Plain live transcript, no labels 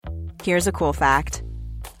Here's a cool fact.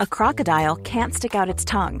 A crocodile can't stick out its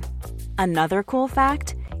tongue. Another cool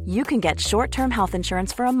fact, you can get short-term health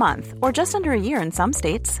insurance for a month or just under a year in some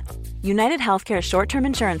states. United Healthcare short-term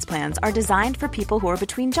insurance plans are designed for people who are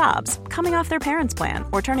between jobs, coming off their parents' plan,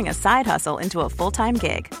 or turning a side hustle into a full-time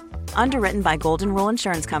gig. Underwritten by Golden Rule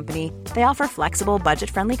Insurance Company, they offer flexible,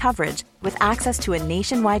 budget-friendly coverage with access to a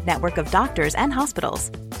nationwide network of doctors and hospitals.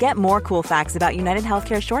 Get more cool facts about United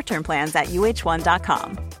Healthcare short-term plans at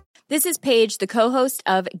uh1.com. This is Paige, the co-host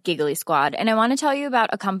of Giggly Squad, and I want to tell you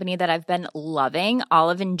about a company that I've been loving,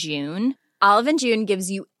 Olive & June. Olive & June gives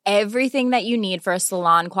you everything that you need for a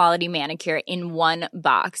salon-quality manicure in one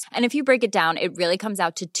box. And if you break it down, it really comes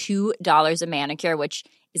out to $2 a manicure, which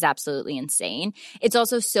is absolutely insane. It's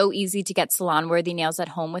also so easy to get salon-worthy nails at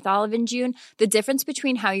home with Olive & June. The difference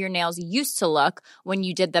between how your nails used to look when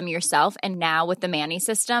you did them yourself and now with the Mani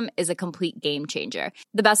system is a complete game changer.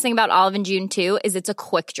 The best thing about Olive & June, too, is it's a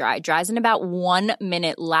quick dry. Dries in about 1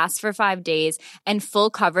 minute, lasts for 5 days, and full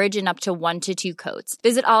coverage in up to 1 to 2 coats.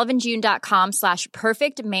 Visit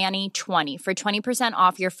oliveandjune.com/perfectmani20 for 20%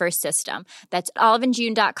 off your first system. That's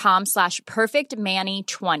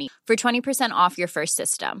oliveandjune.com/perfectmani20 for 20% off your first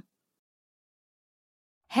system.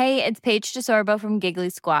 Hey, it's Paige DeSorbo from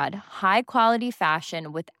Giggly Squad. High quality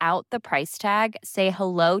fashion without the price tag. Say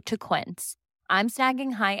hello to Quince. I'm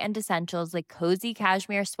snagging high-end essentials like cozy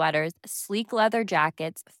cashmere sweaters, sleek leather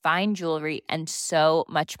jackets, fine jewelry, and so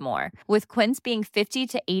much more. With Quince being 50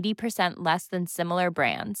 to 80% less than similar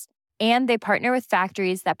brands. And they partner with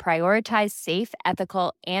factories that prioritize safe,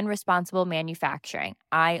 ethical, and responsible manufacturing.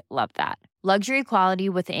 I love that. Luxury quality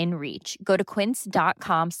within reach. Go to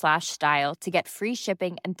quince.com/style to get free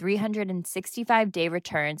shipping and 365-day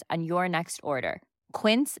returns on your next order.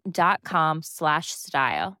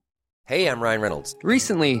 Quince.com/style. Hey, I'm Ryan Reynolds.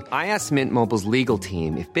 Recently, I asked Mint Mobile's legal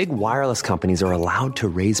team if big wireless companies are allowed to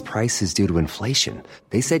raise prices due to inflation.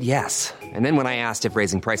 They said yes. And then when I asked if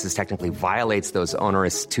raising prices technically violates those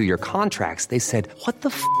onerous 2-year contracts, they said, "What the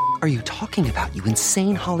f*** are you talking about, you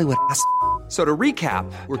insane Hollywood ass?" So to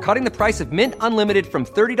recap, we're cutting the price of Mint Unlimited from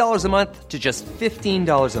 $30 a month to just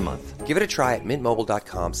 $15 a month. Give it a try at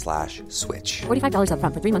mintmobile.com/switch. $45 up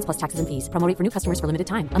front for 3 months plus taxes and fees. Promo rate for new customers for limited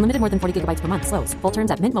time. Unlimited more than 40 gigabytes per month. Slows full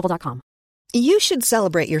terms at mintmobile.com. You should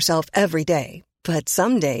celebrate yourself every day. But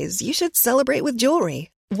some days you should celebrate with jewelry.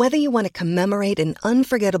 Whether you want to commemorate an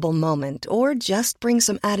unforgettable moment or just bring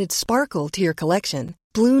some added sparkle to your collection,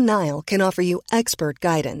 Blue Nile can offer you expert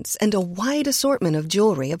guidance and a wide assortment of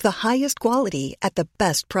jewelry of the highest quality at the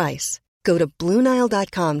best price. Go to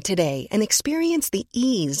BlueNile.com today and experience the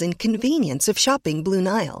ease and convenience of shopping Blue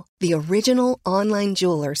Nile, the original online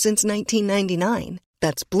jeweler since 1999.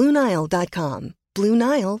 That's BlueNile.com.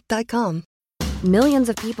 BlueNile.com. Millions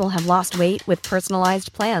of people have lost weight with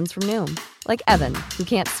personalized plans from Noom. Like Evan, who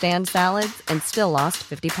can't stand salads and still lost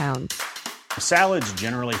 50 pounds. Salads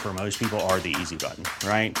generally for most people are the easy button,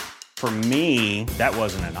 right? For me, that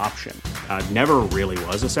wasn't an option. I never really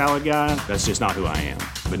was a salad guy. That's just not who I am.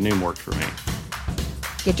 But Noom worked for me.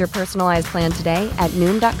 Get your personalized plan today at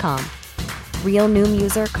Noom.com. Real Noom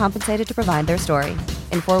user compensated to provide their story.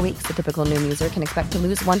 In 4 weeks, the typical Noom user can expect to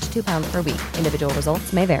lose 1 to 2 pounds per week. Individual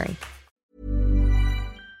results may vary.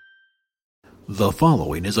 The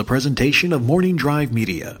following is a presentation of Morning Drive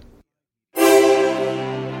Media.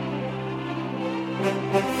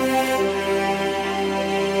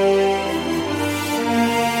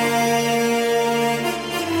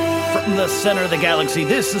 From the center of the galaxy,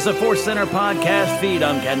 this is the Force Center podcast feed.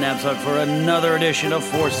 I'm Ken Napzok for another edition of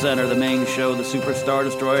Force Center, the main show, the superstar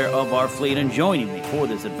destroyer of our fleet. And joining me for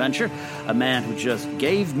this adventure, a man who just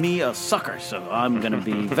gave me a sucker. So I'm going to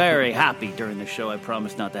be very happy during the show. I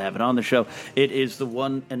promise not to have it on the show. It is the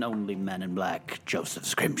one and only Man in Black, Joseph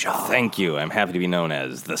Scrimshaw. Thank you. I'm happy to be known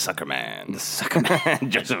as the Sucker Man. The Sucker Man.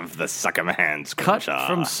 Joseph the Sucker Man Scrimshaw. Cut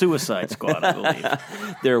from Suicide Squad, I believe.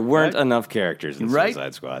 There weren't enough characters in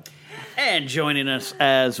Suicide Squad. And joining us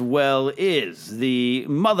as well is the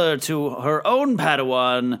mother to her own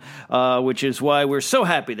Padawan, which is why we're so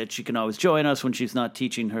happy that she can always join us when she's not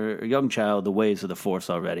teaching her young child the ways of the Force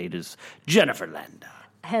already. It is Jennifer Landa.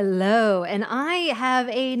 Hello, and I have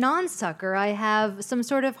a non-sucker. I have some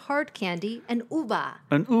sort of hard candy, an uva.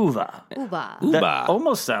 An uva. Uva. That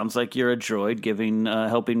almost sounds like you're a droid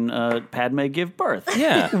helping Padme give birth.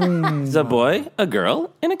 Yeah. It's a boy, a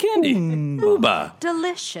girl, and a candy. Uva.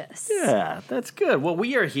 Delicious. Yeah, that's good. Well,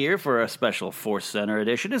 we are here for a special Force Center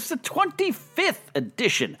edition. It's the 25th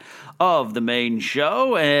edition of the main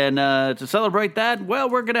show, and to celebrate that,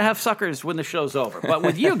 well, we're going to have suckers when the show's over. But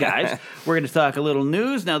with you guys, we're going to talk a little news.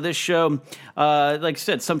 news. Now, this show, like I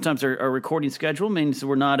said, sometimes our recording schedule means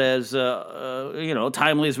we're not as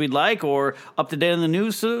timely as we'd like or up to date on the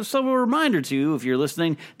news. So a reminder to you, if you're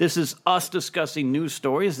listening, this is us discussing news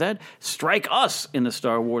stories that strike us in the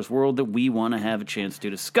Star Wars world that we want to have a chance to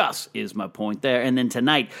discuss, is my point there. And then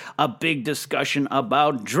tonight, a big discussion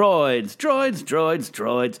about droids.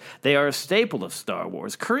 Droids. They are a staple of Star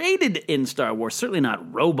Wars, created in Star Wars, certainly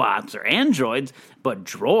not robots or androids, but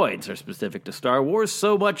droids are specific to Star Wars,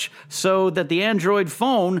 so much so that the Android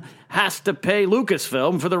phone has to pay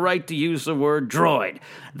Lucasfilm for the right to use the word droid.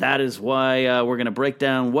 That is why we're going to break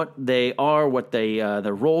down what they are, what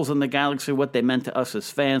their roles in the galaxy, what they meant to us as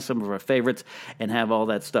fans, some of our favorites, and have all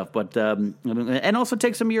that stuff. But and also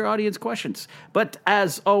take some of your audience questions. But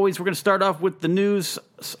as always, we're going to start off with the news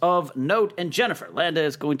of note, and Jennifer Landa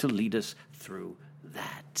is going to lead us through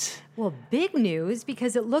that. Well, big news,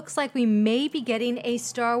 because it looks like we may be getting a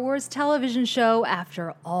Star Wars television show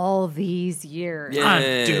after all these years.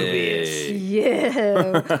 I'm dubious.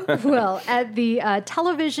 Yeah. Well, at the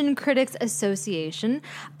Television Critics Association,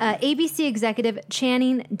 ABC executive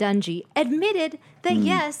Channing Dungey admitted that,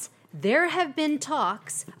 yes, there have been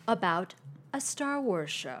talks about a Star Wars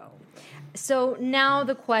show. So now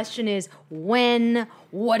the question is, when,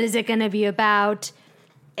 what is it going to be about,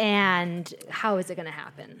 and how is it going to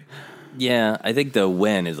happen? Yeah, I think the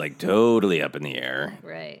when is like totally up in the air.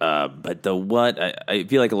 Right. But the what, I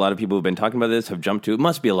feel like a lot of people who've been talking about this have jumped to, it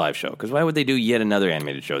must be a live show, because why would they do yet another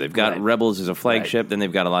animated show? They've got Rebels as a flagship, then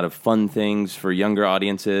they've got a lot of fun things for younger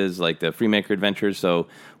audiences, like the Freemaker Adventures, so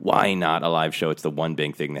why not a live show? It's the one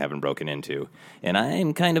big thing they haven't broken into. And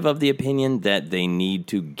I'm kind of the opinion that they need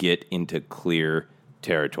to get into clear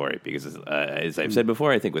territory, because as I've said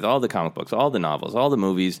before, I think with all the comic books, all the novels, all the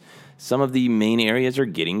movies, some of the main areas are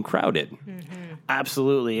getting crowded. Mm-hmm.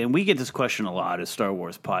 Absolutely. And we get this question a lot as Star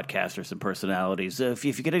Wars podcasters and personalities. If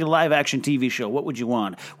you get a live-action TV show, what would you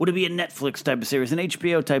want? Would it be a Netflix type of series, an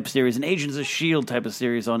HBO type of series, an Agents of S.H.I.E.L.D. type of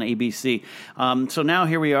series on ABC? So now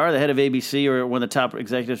here we are, the head of ABC, or one of the top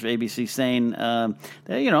executives for ABC, saying,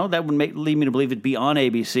 that would lead me to believe it'd be on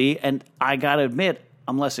ABC. And I got to admit,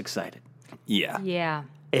 I'm less excited. Yeah.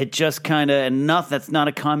 It just kind of, that's not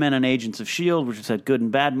a comment on Agents of S.H.I.E.L.D., which has had good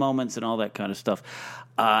and bad moments and all that kind of stuff.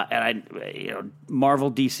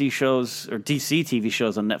 Marvel DC shows, or DC TV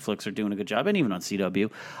shows on Netflix are doing a good job, and even on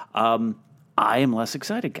CW. I am less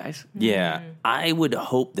excited, guys. Yeah. I would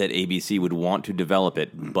hope that ABC would want to develop it,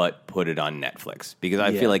 but put it on Netflix, because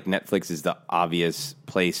I feel like Netflix is the obvious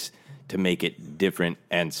place to make it different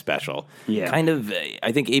and special. Yeah.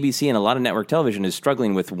 I think ABC and a lot of network television is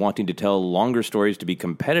struggling with wanting to tell longer stories to be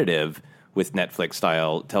competitive with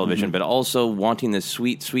Netflix-style television, but also wanting the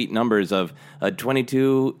sweet, sweet numbers of a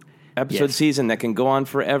 22-episode season that can go on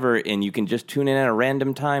forever, and you can just tune in at a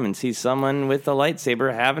random time and see someone with a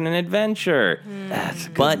lightsaber having an adventure. That's a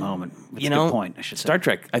good moment. That's a good point, I should say. Star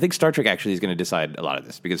Trek, I think Star Trek actually is going to decide a lot of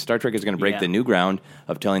this, because Star Trek is going to break the new ground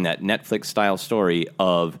of telling that Netflix-style story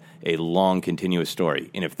of a long, continuous story.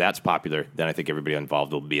 And if that's popular, then I think everybody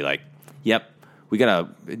involved will be like, yep, we got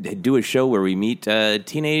to do a show where we meet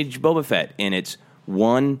teenage Boba Fett, and it's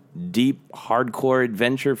one deep, hardcore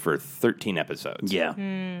adventure for 13 episodes. Yeah.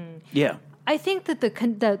 Yeah. I think that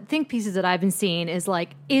the think pieces that I've been seeing is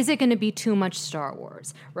like, is it going to be too much Star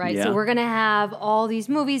Wars, right? Yeah. So we're going to have all these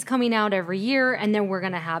movies coming out every year, and then we're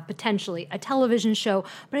going to have potentially a television show.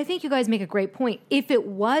 But I think you guys make a great point. If it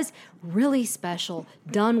was really special,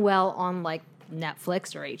 done well on like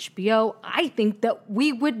Netflix or HBO, I think that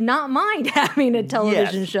we would not mind having a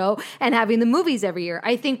television show and having the movies every year.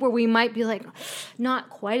 I think where we might be like not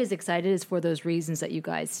quite as excited is for those reasons that you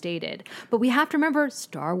guys stated. But we have to remember,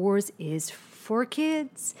 Star Wars is for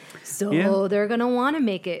kids, so they're going to want to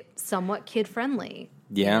make it somewhat kid-friendly.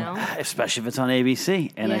 Yeah. Especially if it's on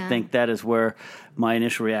ABC. And I think that is where my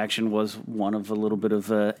initial reaction was one of a little bit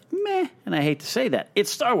of a meh, and I hate to say that.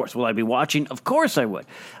 It's Star Wars. Will I be watching? Of course I would.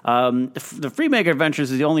 The Freemaker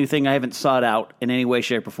Adventures is the only thing I haven't sought out in any way,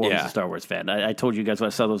 shape, or form as a Star Wars fan. I told you guys when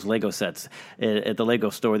I saw those Lego sets at the Lego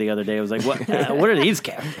store the other day, I was like, what are these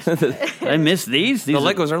characters? Did I miss these? The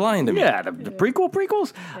Legos are lying to me. Yeah, the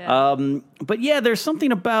prequels? Yeah. But yeah, there's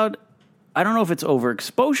something about, I don't know if it's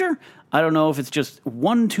overexposure. I don't know if it's just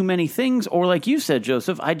one too many things, or like you said,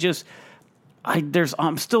 Joseph,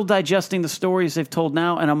 I'm still digesting the stories they've told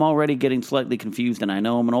now, and I'm already getting slightly confused. And I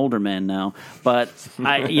know I'm an older man now, but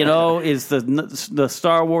is the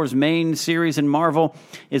Star Wars main series in Marvel,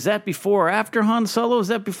 is that before or after Han Solo? Is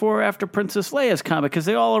that before or after Princess Leia's comic? Because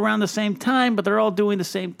they're all around the same time, but they're all doing the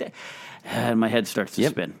same thing. And my head starts to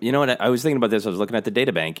spin. You know what? I was thinking about this. I was looking at the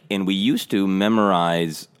data bank, and we used to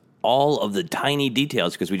memorize all of the tiny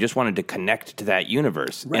details because we just wanted to connect to that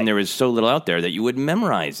universe. Right. And there was so little out there that you would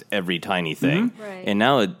memorize every tiny thing. Mm-hmm. Right. And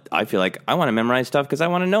now I feel like I want to memorize stuff because I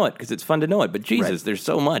want to know it because it's fun to know it. But Jesus, there's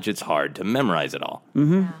so much, it's hard to memorize it all.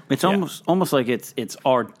 Mm-hmm. Yeah. It's almost like it's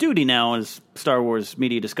our duty now as Star Wars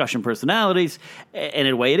media discussion personalities. And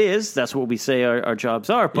in a way it is. That's what we say our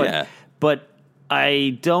jobs are. But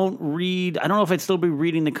I don't know if I'd still be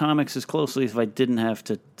reading the comics as closely if I didn't have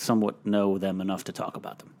to somewhat know them enough to talk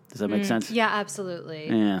about them. Does that make sense? Yeah, absolutely.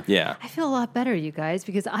 Yeah. I feel a lot better, you guys,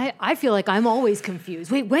 because I feel like I'm always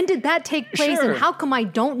confused. Wait, when did that take place? Sure. And how come I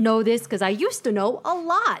don't know this? Because I used to know a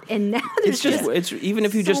lot, and now there's it's even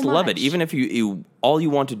if you so just love it, much. even if you all you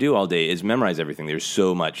want to do all day is memorize everything. There's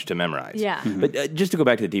so much to memorize. Yeah. Mm-hmm. But just to go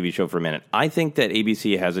back to the TV show for a minute, I think that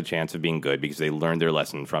ABC has a chance of being good because they learned their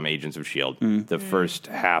lesson from Agents of S.H.I.E.L.D. The first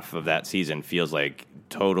half of that season feels like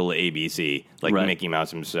total ABC, like Mickey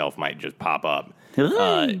Mouse himself might just pop up.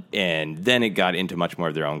 And then it got into much more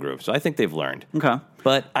of their own groove. So I think they've learned. Okay.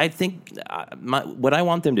 But I think what I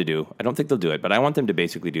want them to do, I don't think they'll do it, but I want them to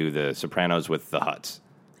basically do the Sopranos with the Hutts.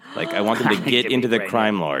 Like, I want them to get into the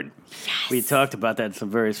crime lord. Yes. We talked about that in some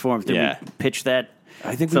various forms. Did we pitch that?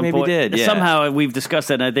 I think we maybe did, yeah. Somehow we've discussed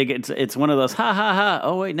that, and I think it's one of those, ha, ha, ha.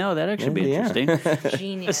 Oh, wait, no, that'd actually be interesting.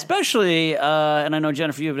 Genius. Especially, and I know,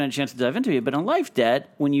 Jennifer, you haven't had a chance to dive into it, but on Life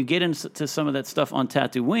Debt, when you get into some of that stuff on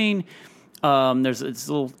Tatooine, there's this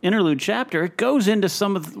little interlude chapter. It goes into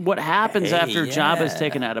some of what happens after Jabba's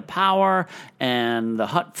taken out of power and the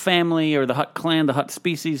Hutt family or the Hutt clan, the Hutt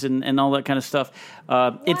species, and all that kind of stuff.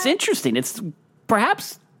 It's interesting. It's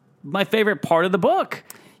perhaps my favorite part of the book.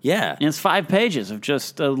 Yeah. And it's 5 pages of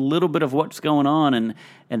just a little bit of what's going on, and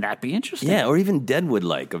that'd be interesting. Yeah, or even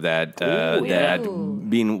Deadwood-like of that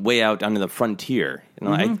being way out on the frontier. You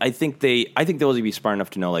know, I think they'll only be smart enough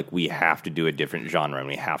to know, like, we have to do a different genre and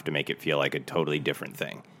we have to make it feel like a totally different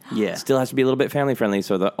thing. Yeah. It still has to be a little bit family-friendly,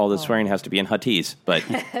 so all the swearing has to be in Huttese, but...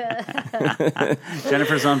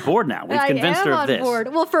 Jennifer's on board now. We've convinced her of this.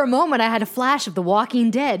 Board. Well, for a moment, I had a flash of The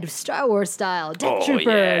Walking Dead, Star Wars style, Death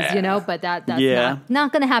Troopers, you know, but that's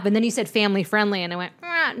not going to happen. Then you said family-friendly, and I went,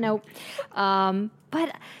 nope.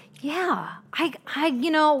 But... yeah, I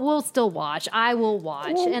we'll still watch. I will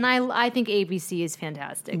watch, and I think ABC is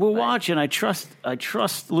fantastic. We'll watch, and I trust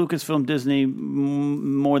Lucasfilm Disney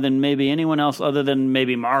more than maybe anyone else, other than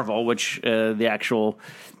maybe Marvel, which the actual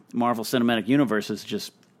Marvel Cinematic Universe has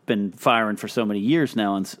just been firing for so many years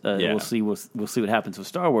now, and we'll see what happens with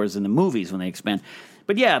Star Wars in the movies when they expand.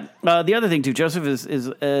 But yeah, the other thing too, Joseph,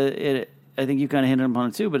 is I think you kind of hinted upon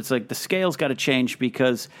it too, but it's like the scale's got to change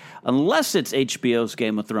because unless it's HBO's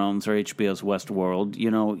Game of Thrones or HBO's Westworld,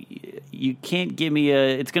 you can't give me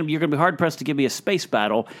you're going to be hard pressed to give me a space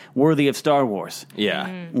battle worthy of Star Wars.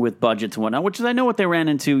 Yeah. With budgets and whatnot, which is I know what they ran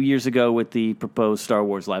into years ago with the proposed Star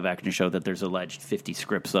Wars live action show that there's alleged 50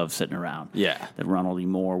 scripts of sitting around. Yeah. That Ronald E.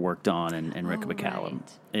 Moore worked on and Rick McCallum.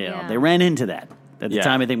 Right. Yeah. They ran into that. At the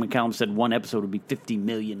time, I think McCallum said one episode would be $50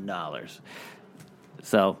 million.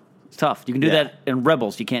 So... it's tough. You can do that in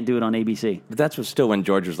Rebels. You can't do it on ABC. But that's still when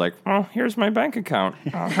George was like, "Oh, here's my bank account.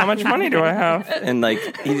 How much money do I have?" And like,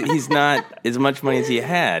 he's not as much money as he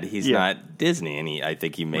had. He's not Disney, and I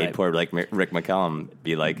think he made poor like Rick McCallum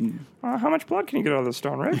be like, "How much blood can you get out of this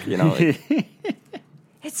stone, Rick?" You know.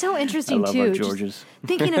 It's so interesting, too. I love our Georges.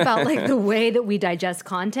 Thinking about like the way that we digest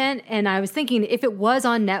content, and I was thinking if it was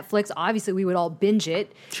on Netflix, obviously we would all binge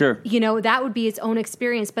it. Sure. That would be its own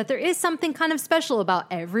experience, but there is something kind of special about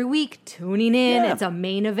every week tuning in. Yeah. It's a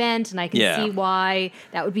main event, and I can see why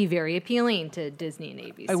that would be very appealing to Disney and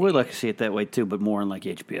ABC. I would like to see it that way, too, but more in like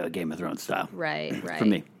HBO Game of Thrones style. Right. For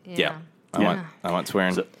me. Yeah. I want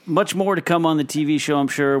swearing. So much more to come on the TV show, I'm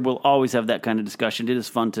sure. We'll always have that kind of discussion. It is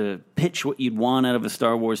fun to pitch what you'd want out of a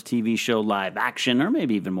Star Wars TV show, live action, or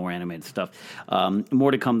maybe even more animated stuff.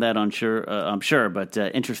 More to come that, I'm sure. But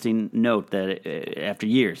interesting note that after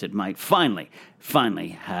years, it might finally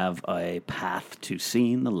have a path to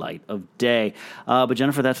seeing the light of day. But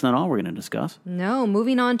Jennifer, that's not all we're going to discuss. No,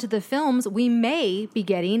 moving on to the films, we may be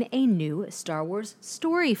getting a new Star Wars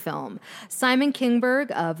story film. Simon Kinberg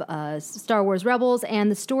of Star Wars Rebels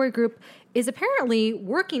and the Story Group is apparently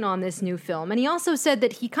working on this new film. And he also said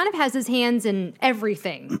that he kind of has his hands in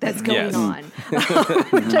everything that's going on.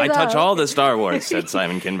 I touch all the Star Wars, said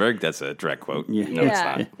Simon Kinberg. That's a direct quote. Yeah. No, it's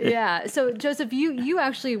not. Yeah. So, Joseph, you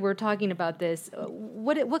actually were talking about this.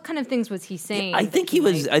 What kind of things was he saying? I think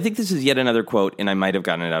I think this is yet another quote, and I might have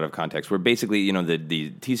gotten it out of context, where basically,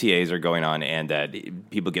 the TCAs are going on and that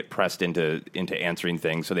people get pressed into answering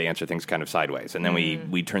things, so they answer things kind of sideways, and then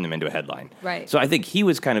we turn them into a headline. Right. So I think he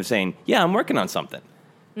was kind of saying, I'm working on something.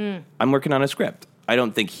 I'm working on a script. I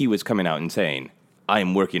don't think he was coming out and saying, I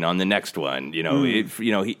am working on the next one.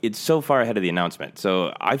 It's so far ahead of the announcement.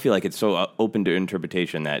 So I feel like it's so open to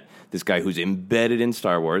interpretation that this guy who's embedded in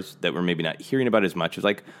Star Wars that we're maybe not hearing about as much is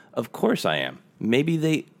like, of course I am.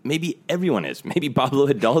 Maybe everyone is. Maybe Pablo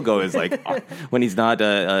Hidalgo is like, when he's not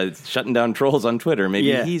shutting down trolls on Twitter,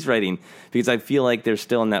 maybe he's writing. Because I feel like they're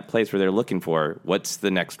still in that place where they're looking for, what's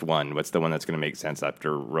the next one? What's the one that's going to make sense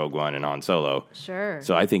after Rogue One and Han Solo? Sure.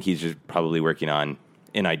 So I think he's just probably working on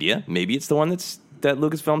an idea. Maybe it's the one that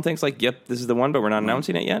Lucasfilm thinks like, yep, this is the one, but we're not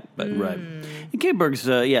announcing it yet. But right. And Kinberg's,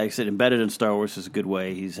 like I said, embedded in Star Wars is a good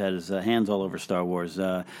way. He's had his hands all over Star Wars.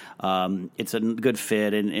 It's a good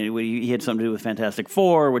fit, and he had something to do with Fantastic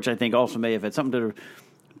Four, which I think also may have had something to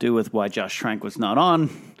do with why Josh Trank was not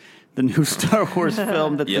on the new Star Wars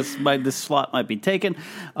film that this slot might be taken.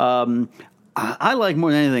 I like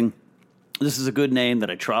more than anything. This is a good name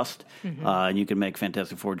that I trust, and you can make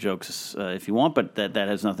Fantastic Four jokes if you want, but that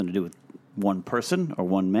has nothing to do with one person or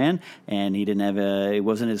one man, and he didn't have it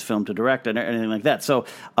wasn't his film to direct or anything like that. So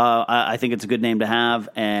I think it's a good name to have,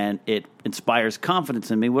 and it inspires confidence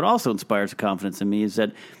in me. What also inspires confidence in me is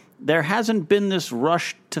that there hasn't been this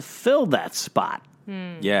rush to fill that spot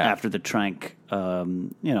after the Trank,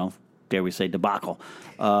 dare we say, debacle.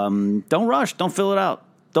 Don't rush. Don't fill it out.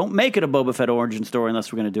 Don't make it a Boba Fett origin story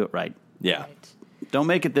unless we're going to do it right. Yeah. Right. Don't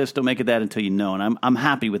make it this, don't make it that until you know. And I'm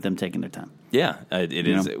happy with them taking their time. Yeah, it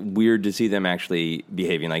is weird to see them actually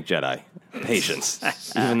behaving like Jedi. Patience.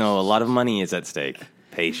 Even though a lot of money is at stake.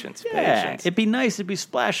 Patience. It'd be nice, it'd be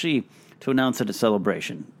splashy to announce at a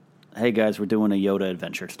celebration. Hey, guys, we're doing a Yoda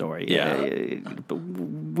adventure story. But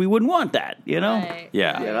we wouldn't want that, Right.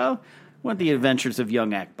 Yeah. Want the adventures of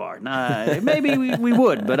young Akbar. Nah, maybe we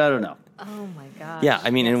would, but I don't know. Oh my gosh. Yeah,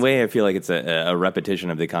 I mean, in a way, I feel like it's a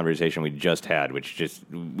repetition of the conversation we just had, which just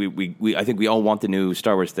I think we all want the new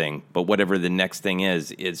Star Wars thing, but whatever the next thing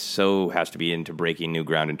is, it so has to be into breaking new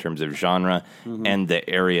ground in terms of genre and the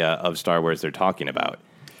area of Star Wars they're talking about.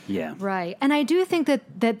 Yeah. Right. And I do think that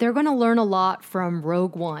they're going to learn a lot from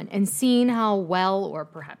Rogue One, and seeing how well or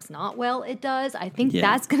perhaps not well it does. I think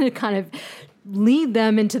that's going to kind of lead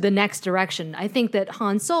them into the next direction. I think that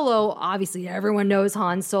Han Solo, obviously everyone knows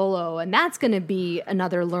Han Solo, and that's going to be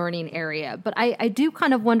another learning area. But I do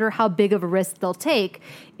kind of wonder how big of a risk they'll take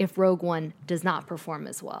if Rogue One does not perform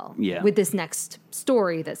as well with this next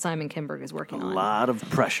story that Simon Kinberg is working on. A lot of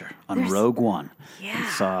pressure on Rogue One. Yeah. You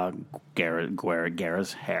saw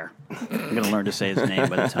Guerra's hair. I'm going to learn to say his name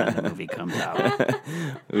by the time the movie comes out.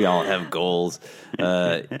 We all have goals.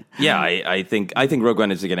 I think Rogue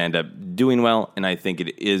One is going to end up doing well, and I think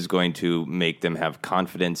it is going to make them have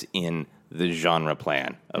confidence in the genre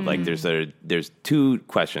plan of like there's two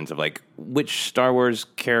questions of like which Star Wars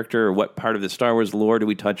character or what part of the Star Wars lore do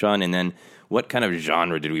we touch on, and then what kind of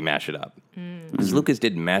genre did we mash it up? Because Lucas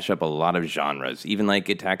did mash up a lot of genres. Even like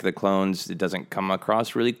Attack of the Clones, it doesn't come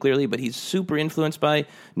across really clearly, but he's super influenced by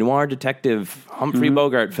noir detective Humphrey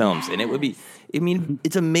Bogart films. And it would be, I mean,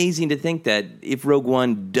 it's amazing to think that if Rogue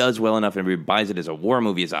One does well enough and everybody buys it as a war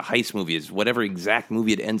movie, as a heist movie, as whatever exact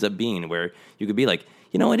movie it ends up being, where you could be like,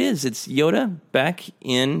 it's Yoda back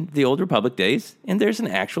in the Old Republic days, and there's an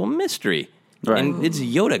actual mystery. Right. And it's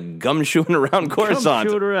Yoda gumshoeing around Coruscant.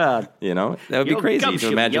 Gumshoeing around. That would be crazy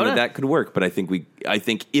to imagine that could work. But I think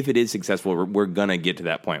if it is successful, we're gonna get to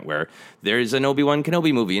that point where there's an Obi-Wan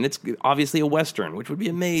Kenobi movie, and it's obviously a Western, which would be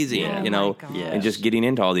amazing. And just getting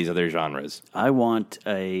into all these other genres. I want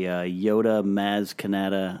a Yoda Maz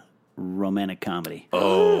Kanata romantic comedy.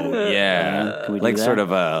 Oh, yeah. Can we do like that? sort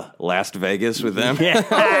of a Last Vegas with them. Yeah.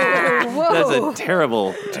 That's a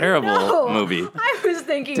terrible movie. I was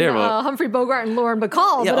thinking Terrible. Humphrey Bogart and Lauren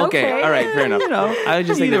Bacall. Yeah, but okay. All right, fair enough. I was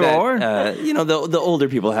just thinking either that, the older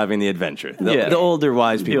people having the adventure. The older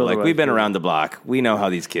wise people. We've been around the block. We know how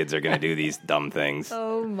these kids are going to do these dumb things.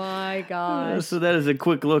 Oh, my gosh. So that is a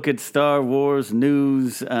quick look at Star Wars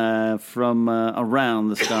news from around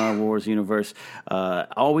the Star Wars universe.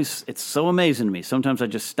 It's so amazing to me. Sometimes I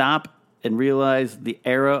just stop and realize the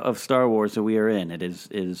era of Star Wars that we are in. It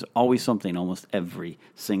is always something almost every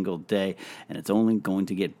single day, and it's only going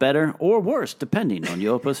to get better or worse, depending on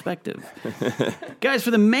your perspective. Guys,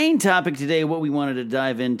 for the main topic today, what we wanted to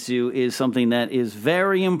dive into is something that is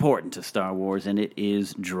very important to Star Wars, and it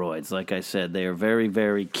is droids. Like I said, they are very,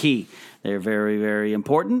 very key. They're very, very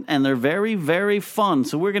important, and they're very, very fun.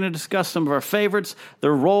 So we're going to discuss some of our favorites,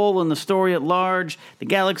 their role in the story at large, the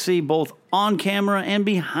galaxy, both on camera and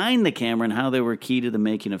behind the camera, and how they were key to the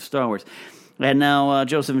making of Star Wars. And now,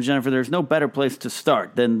 Joseph and Jennifer, there's no better place to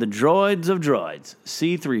start than the droids of droids,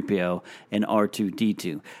 C-3PO and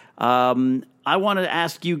R2-D2. I want to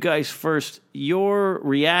ask you guys first your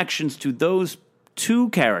reactions to those two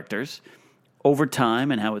characters. over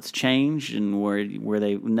time and how it's changed and where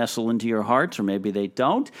they nestle into your hearts, or maybe they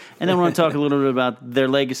don't. And then we want to talk a little bit about their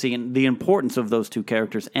legacy and the importance of those two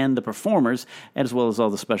characters and the performers, as well as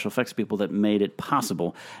all the special effects people that made it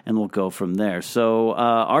possible. And we'll go from there. So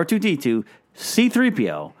R2-D2,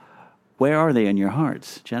 C-3PO, where are they in your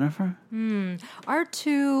hearts, Jennifer?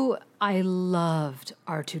 R2, I loved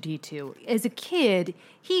R2-D2. As a kid,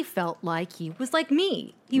 he felt like he was like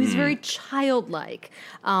me. He was very childlike.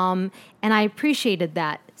 And I appreciated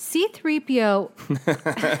that. C-3PO,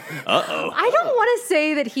 I don't want to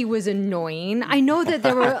say that he was annoying. I know that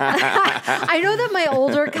there were, I know that my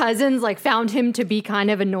older cousins like found him to be kind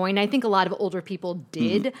of annoying. I think a lot of older people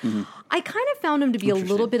did. I kind of found him to be a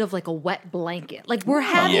little bit of like a wet blanket. Like we're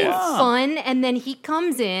having fun and then he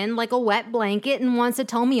comes in like a wet blanket and wants to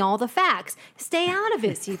tell me all the facts. Stay out of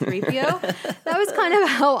it, C-3PO. That was kind of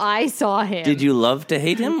how I saw him. Did you love to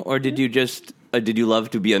hate him, or did you just did you love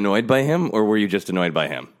to be annoyed by him, or were you just annoyed by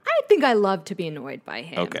him? I think I loved to be annoyed by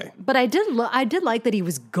him. Okay. But I did like that he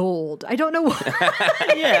was gold. I don't know why.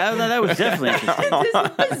 Yeah, that was definitely interesting.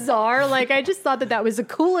 It's bizarre. Like, I just thought that was the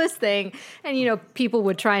coolest thing. And, you know, people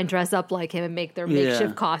would try and dress up like him and make their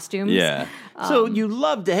makeshift costumes. Yeah. So you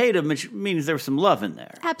love to hate him, which means there was some love in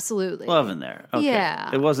there. Absolutely. Love in there. Okay.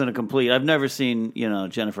 Yeah. It wasn't a complete... I've never seen,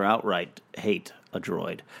 Jennifer outright hate a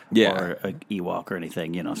droid or an Ewok or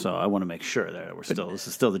anything, so I want to make sure that this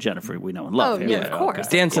is still the Jennifer we know and love. Oh, yeah, of course.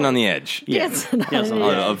 Okay. Dancing on the edge. Dancing on the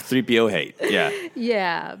edge. Of 3PO hate. Yeah.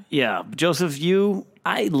 Yeah. Yeah. Joseph,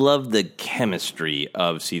 I love the chemistry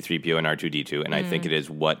of C-3PO and R2-D2, and I think it is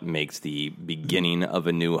what makes the beginning of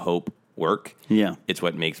A New Hope work. Yeah. It's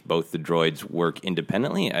what makes both the droids work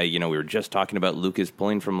independently. We were just talking about Lucas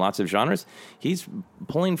pulling from lots of genres. He's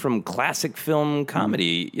pulling from classic film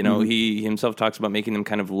comedy. He himself talks about making them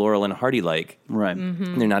kind of Laurel and Hardy-like. Right.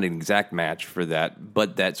 They're not an exact match for that,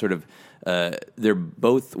 but that sort of, they're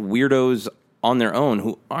both weirdos on their own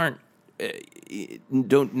who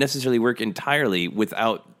don't necessarily work entirely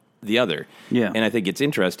without the other. Yeah. And I think it's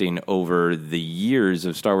interesting over the years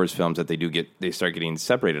of Star Wars films that they start getting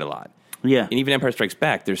separated a lot. Yeah. And even Empire Strikes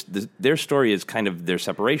Back, their story is kind of their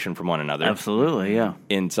separation from one another. Absolutely, yeah.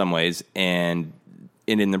 In some ways. And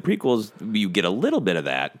in the prequels, you get a little bit of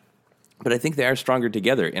that. But I think they are stronger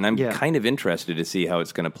together. And I'm kind of interested to see how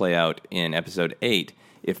it's going to play out in Episode 8,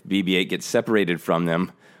 if BB-8 gets separated from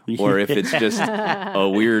them, or if it's just a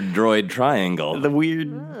weird droid triangle. The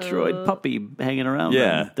weird droid puppy hanging around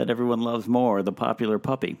them that everyone loves more, the popular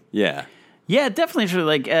puppy. Yeah. Yeah, definitely true.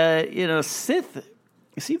 Like, Sith...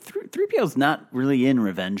 See, 3PO's not really in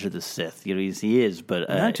Revenge of the Sith. He is, but...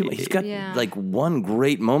 not too much. He's got, like, one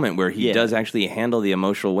great moment where he does actually handle the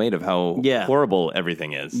emotional weight of how horrible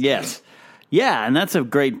everything is. Yes. Yeah, and that's a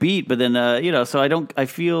great beat, but then, so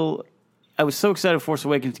I was so excited for Force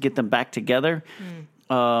Awakens to get them back together,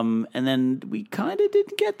 and then we kind of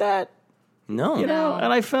didn't get that. No.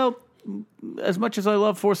 And I felt, as much as I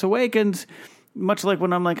love Force Awakens... Much like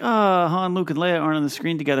when I'm like, Han, Luke, and Leia aren't on the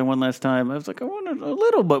screen together one last time. I was like, I wanted a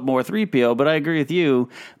little bit more 3PO, but I agree with you.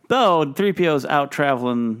 Though 3PO's out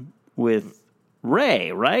traveling with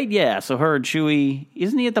Rey, right? Yeah, so her and Chewie,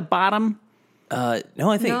 isn't he at the bottom? No,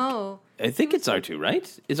 I think it's R2,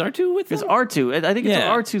 right? Is R2 with them? It's R2. I think it's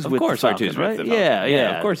R2's with the Falcon, R2's right? with the Yeah, Falcon.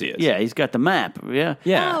 yeah. Of course he is. Yeah, he's got the map. Yeah.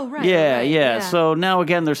 Yeah. Oh, right. Yeah. So now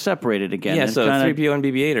again, they're separated again. Yeah, It's so kinda 3PO and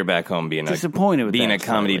BB-8 are back home being disappointed with being that a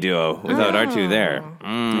comedy slightly. duo without R2 there.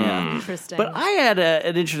 Yeah. Interesting. But I had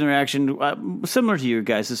an interesting reaction, similar to you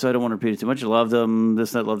guys, so I don't want to repeat it too much. I love them.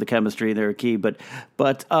 Love the chemistry. They're key. But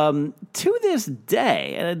to this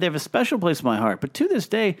day, and they have a special place in my heart, but to this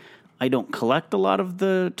day, I don't collect a lot of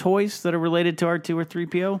the toys that are related to R2 or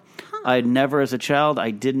 3PO. I never, as a child, I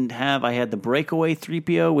had the breakaway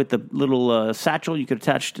 3PO with the little satchel you could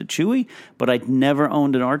attach to Chewie, but I'd never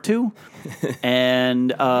owned an R2.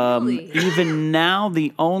 And even now,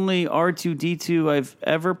 the only R2-D2 I've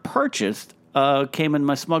ever purchased came in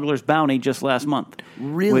my Smuggler's Bounty just last month.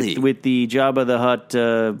 Really? With the Jabba the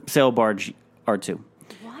Hutt sail barge R2.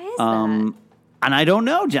 Why is that? And I don't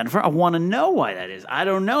know, Jennifer. I want to know why that is. I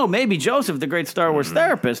don't know. Maybe Joseph, the great Star Wars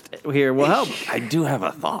therapist here, will help. I do have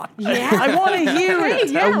a thought. Yeah. I want to hear it.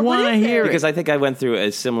 Yeah, I want to hear it. Because I think I went through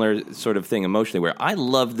a similar sort of thing emotionally where I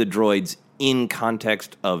love the droids in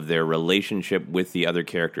context of their relationship with the other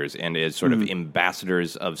characters and as sort of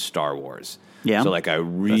ambassadors of Star Wars. Yeah. So, like, I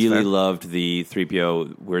really loved the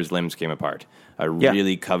 3PO where his limbs came apart. I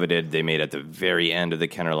really coveted, they made at the very end of the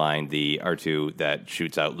Kenner line, the R2 that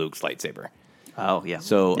shoots out Luke's lightsaber. Oh, yeah.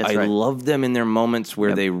 So That's I right. love them in their moments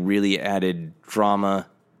where they really added drama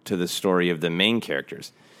to the story of the main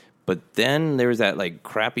characters. But then there was that like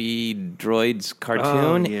crappy droids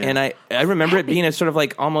cartoon, and I remember it being a sort of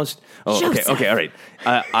like almost. Oh, okay, all right.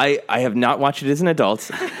 I have not watched it as an adult.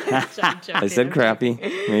 I said crappy,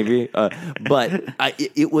 maybe, but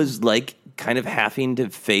it was like kind of having to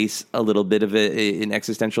face a little bit of an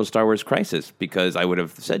existential Star Wars crisis, because I would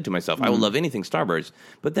have said to myself, I will love anything Star Wars,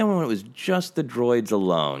 but then when it was just the droids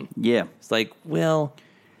alone, it's like, well,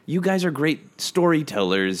 you guys are great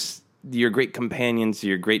storytellers, you're great companions,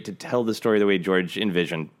 you're great to tell the story the way George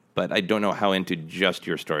envisioned, but I don't know how into just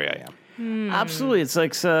your story I am. Absolutely. It's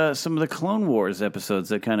like some of the Clone Wars episodes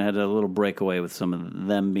that kind of had a little breakaway with some of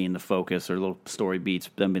them being the focus, or little story beats,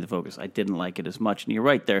 them being the focus. I didn't like it as much. And you're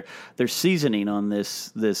right, their seasoning on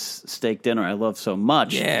this steak dinner I love so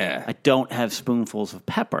much. Yeah. I don't have spoonfuls of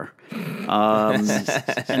pepper. And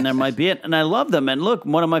that might be it. And I love them. And look,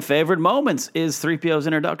 one of my favorite moments is 3PO's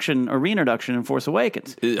reintroduction in Force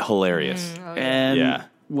Awakens. Hilarious. And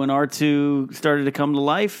when R2 started to come to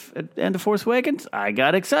life at End of Force Awakens, I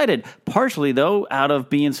got excited. Partially, though, out of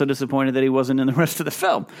being so disappointed that he wasn't in the rest of the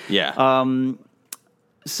film. Yeah.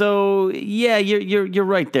 So yeah, you're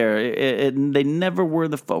right there. They never were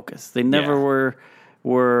the focus. They never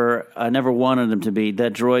were. I never wanted them to be.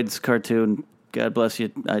 That droids cartoon, God bless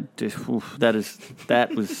you. That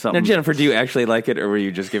was something. Now, Jennifer, do you actually like it, or were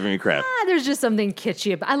you just giving me crap? There's just something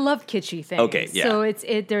kitschy about. I love kitschy things. Okay, yeah. So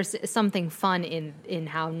there's something fun in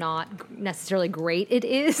how not necessarily great it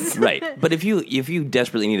is. Right. But if you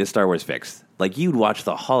desperately need a Star Wars fix, like you'd watch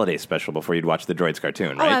the holiday special before you'd watch the droids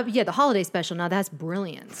cartoon, right? Yeah, the holiday special. Now that's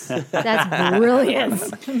brilliance. That's brilliance.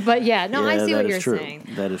 But I see what you're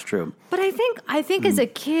saying. That is true. But I think as a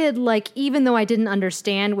kid, like, even though I didn't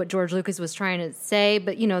understand what George Lucas was trying to say,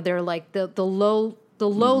 but they're like the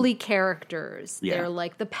lowly characters. Yeah. They're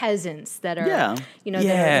like the peasants that are, they're the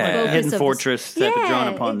focus Hidden Fortress that are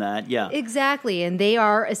drawn upon that. Yeah, exactly. And they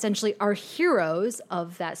are essentially our heroes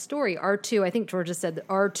of that story. R2, I think George has said that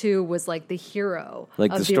R2 was like the hero,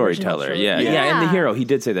 like of the storyteller. Yeah, and the hero. He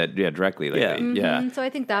did say that, directly. Like, mm-hmm. So I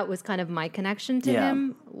think that was kind of my connection to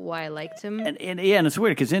him. Why I liked him. And it's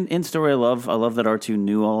weird because in story, I love that R2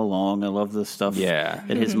 knew all along. I love the stuff. That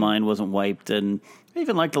his mind wasn't wiped, and I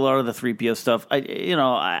even liked a lot of the 3PO stuff.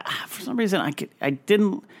 I for some reason I could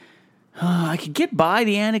get by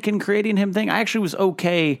the Anakin creating him thing. I actually was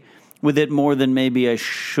okay with it more than maybe I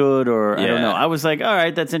should, or I don't know. I was like, all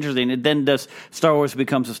right, that's interesting. And then Star Wars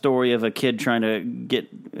becomes a story of a kid trying to get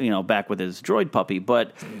back with his droid puppy,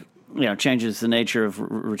 but changes the nature of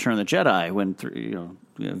Return of the Jedi when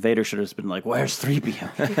Vader should have just been like, "Where's 3PO?"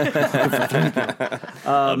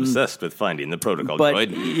 Obsessed with finding the protocol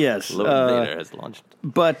droid. Yes, Lord Vader has launched.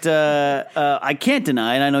 But I can't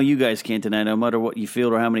deny, and I know you guys can't deny, no matter what you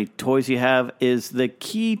feel or how many toys you have, is the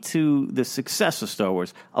key to the success of Star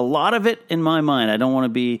Wars. A lot of it, in my mind, I don't want to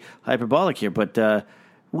be hyperbolic here, but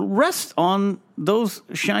rests on those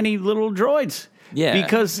shiny little droids. Yeah,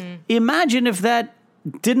 because imagine if that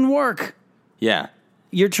didn't work. Yeah.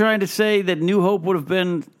 You're trying to say that New Hope would have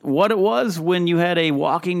been what it was when you had a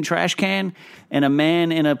walking trash can and a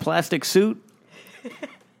man in a plastic suit?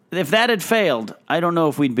 If that had failed, I don't know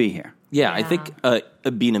if we'd be here. Yeah, I think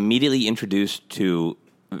being immediately introduced to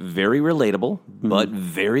very relatable, but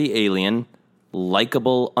very alien,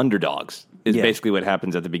 likable underdogs is basically what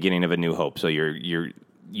happens at the beginning of A New Hope. So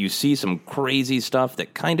you see some crazy stuff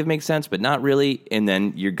that kind of makes sense, but not really, and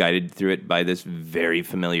then you're guided through it by this very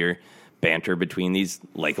familiar banter between these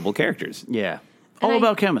likable characters. Yeah. All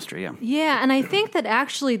about chemistry, yeah. Yeah, and I think that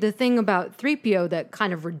actually the thing about 3PO that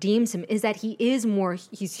kind of redeems him is that he's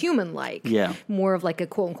human-like. Yeah. More of like a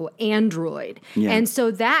quote-unquote android. Yeah. And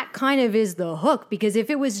so that kind of is the hook, because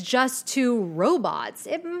if it was just two robots,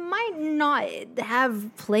 it might not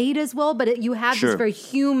have played as well, but you have this very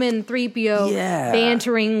human 3PO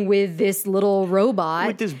bantering with this little robot.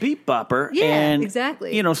 With this beep bopper. Yeah, and,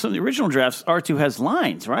 exactly. Some of the original drafts, R2 has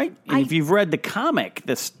lines, right? And if you've read the comic,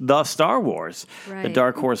 the Star Wars... Right. The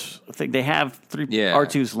Dark Horse thing, they have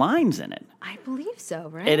R2's lines in it. I believe so,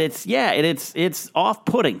 right? And it's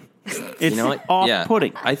off-putting. It's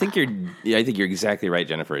off-putting. I think you're exactly right,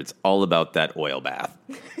 Jennifer. It's all about that oil bath,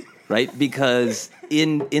 right? Because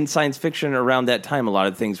in science fiction around that time, a lot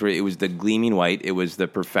of things were, it was the gleaming white, it was the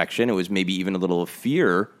perfection, it was maybe even a little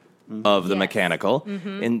fear of the mechanical,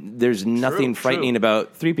 and there's nothing frightening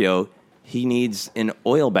about 3PO. He needs an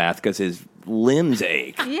oil bath because his limbs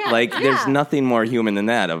ache. There's nothing more human than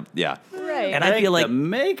that. Right. And I feel like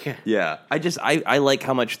I like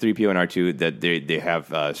how much 3PO and R2 that they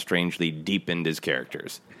have strangely deepened as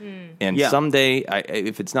characters. And someday,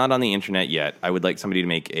 if it's not on the internet yet, I would like somebody to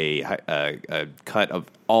make a cut of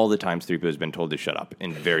all the times 3PO has been told to shut up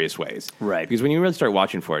in various ways. Right. Because when you really start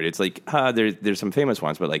watching for it, it's like, there's some famous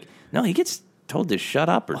ones, but like, no, he gets told to shut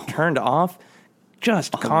up or turned off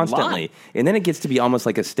just constantly. And then it gets to be almost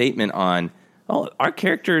like a statement on, our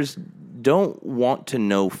characters don't want to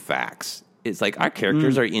know facts. It's like our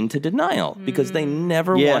characters are into denial because they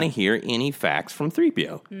never want to hear any facts from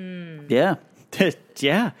 3PO. Yeah.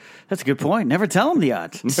 Yeah, that's a good point. Never tell him the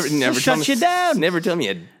odds. Never shut you down. Never tell me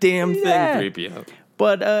a damn thing, 3PO.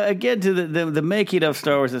 But again, to the making of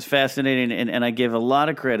Star Wars is fascinating, and I give a lot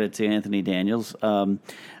of credit to Anthony Daniels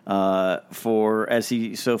for, as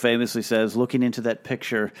he so famously says, looking into that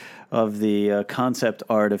picture of the concept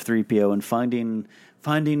art of 3PO and finding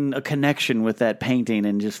a connection with that painting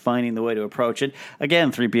and just finding the way to approach it.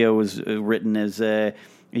 Again, 3PO was written as a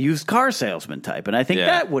used car salesman type, and I think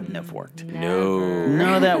that wouldn't have worked.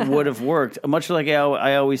 No, that would have worked. Much like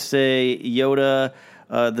I always say, Yoda,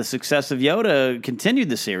 the success of Yoda continued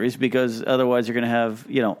the series because otherwise you're going to have,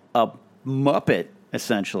 a Muppet,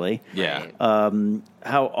 essentially. Yeah.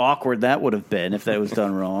 How awkward that would have been if that was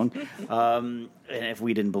done wrong. And if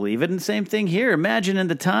we didn't believe it. And same thing here. Imagine in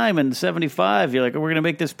the time in 75, you're like, we're going to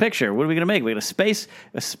make this picture. What are we going to make? We got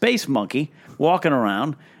a space monkey walking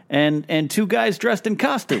around and two guys dressed in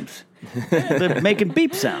costumes. They're making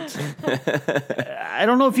beep sounds. I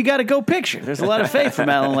don't know if you got a go picture. There's a lot of faith from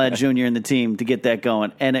Alan Ladd Jr. and the team to get that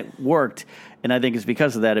going, and it worked. And I think it's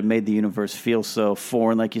because of that it made the universe feel so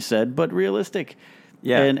foreign, like you said, but realistic.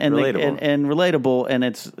 Yeah, and relatable. And relatable, and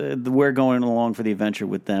it's we're going along for the adventure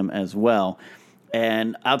with them as well.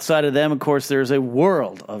 And outside of them, of course, there's a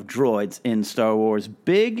world of droids in Star Wars,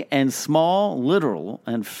 big and small, literal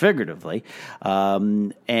and figuratively.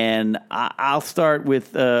 And I'll start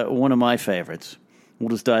with one of my favorites. We'll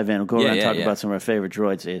just dive in. We'll go around and talk about some of our favorite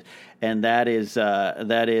droids. And that is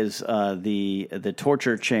the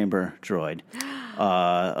torture chamber droid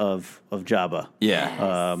of Jabba.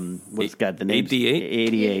 Yeah. What's got the name? 88?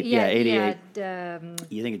 88. Yeah, 88.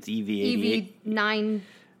 You think it's EV-9?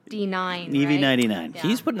 EV-99.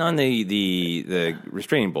 He's putting on the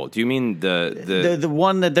restraining bolt. Do you mean the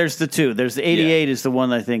one that there's the two? There's the 88 is the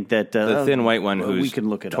one I think that the thin white one who's we can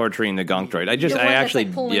look it torturing the gonk droid.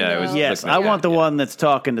 I want the one that's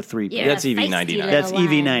talking to 3PO. Yeah, that's EV-99. That's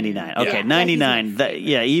EV-99. Okay, 99.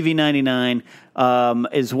 EV-99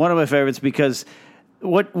 is one of my favorites because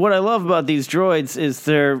what I love about these droids is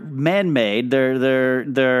they're man-made. They're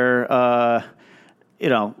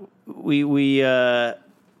we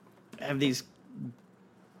have these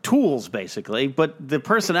tools, basically, but the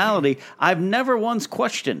personality, I've never once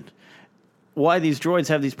questioned why these droids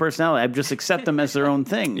have these personalities. I just accept them as their own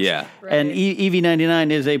things. Yeah. Right. And EV-99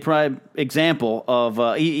 is a prime example of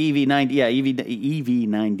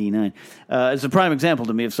EV-99 is a prime example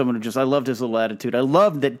to me of someone who I loved his little attitude. I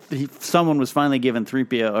loved that someone was finally giving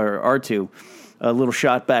 3PO or R2 a little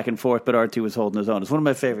shot back and forth, but R2 was holding his own. It's one of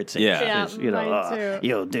my favorite scenes. Yeah, mine too.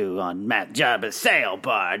 You'll do on Matt Jabba's sail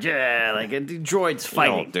barge. Yeah, like droids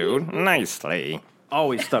fighting. You'll do nicely.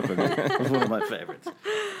 Always stuck with me. It's one of my favorites.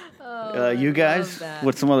 You guys,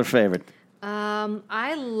 what's some other favorite?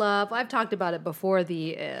 I've talked about it before,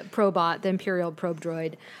 the Probot, the Imperial probe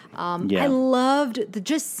droid. Yeah. I loved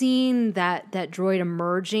just seeing that droid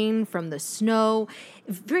emerging from the snow,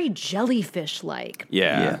 very jellyfish-like.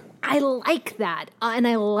 Yeah. I like that. And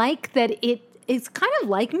I like that it's kind of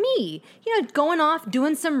like me, going off,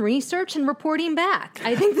 doing some research and reporting back.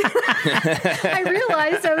 I think that I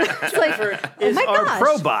realized I was like, oh my our gosh.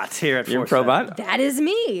 Probots here at Your Force Probot? That is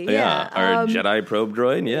me. Yeah. Our Jedi probe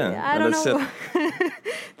droid. Yeah. I don't know.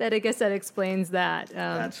 I guess that explains that.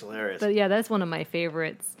 That's hilarious. But yeah, that's one of my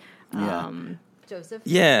favorites. Joseph?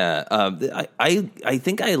 Yeah, I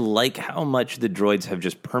think I like how much the droids have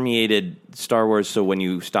just permeated Star Wars. So when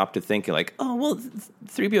you stop to think, you're like, oh well,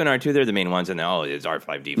 3PO and R2, they're the main ones, and it's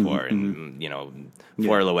R5D4 and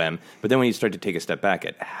 4LOM. But then when you start to take a step back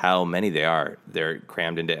at how many they're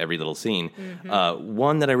crammed into every little scene.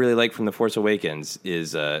 One that I really like from The Force Awakens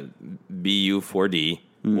is BU4D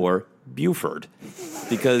or Buford,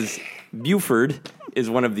 because Buford is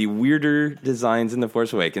one of the weirder designs in The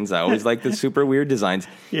Force Awakens. I always like the super weird designs.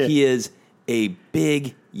 Yeah. He is a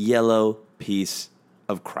big yellow piece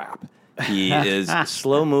of crap. He is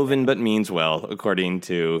slow moving but means well, according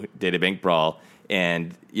to Databank Brawl.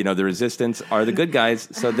 And, the Resistance are the good guys,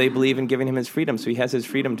 so they believe in giving him his freedom. So he has his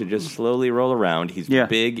freedom to just slowly roll around. He's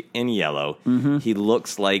big and yellow. He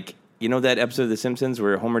looks like... that episode of The Simpsons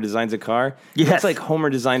where Homer designs a car? Yes. It's like Homer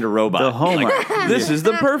designed a robot. The Homer. This is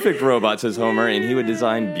the perfect robot, says Homer, and he would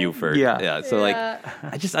design Buford. Yeah. So,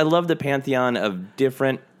 I love the pantheon of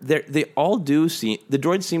different... They all do seem... The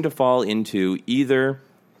droids seem to fall into either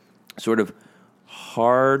sort of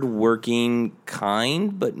hard-working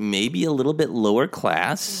kind, but maybe a little bit lower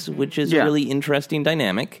class, which is a really interesting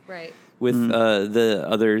dynamic with the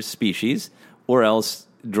other species, or else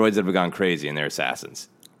droids that have gone crazy and they're assassins.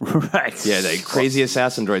 Right. Yeah, the crazy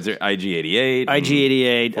assassin droids are IG-88.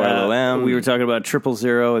 IG-88. We were talking about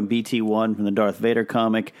 000 and BT-1 from the Darth Vader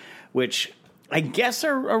comic, which I guess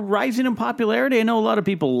are rising in popularity. I know a lot of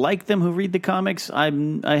people like them who read the comics. I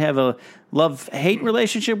have a love-hate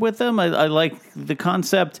relationship with them. I like the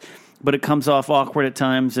concept, but it comes off awkward at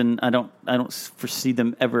times, and I don't foresee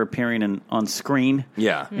them ever appearing on screen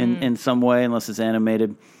in some way unless it's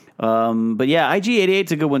animated. But yeah,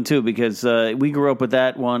 IG-88's a good one too, because we grew up with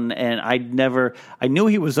that one, and I knew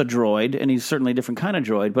he was a droid, and he's certainly a different kind of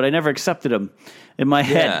droid, but I never accepted him in my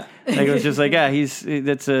head. Like, it was just like,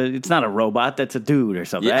 it's not a robot, that's a dude or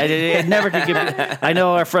something. I never could give. I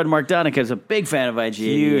know our friend Mark Donica is a big fan of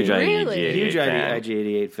IG-88. Huge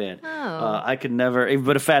IG-88 fan. Oh. I could never,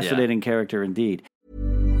 but a fascinating character indeed.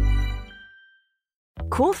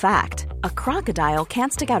 Cool fact, a crocodile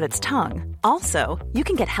can't stick out its tongue. Also, you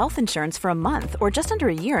can get health insurance for a month or just under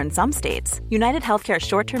a year in some states. United Healthcare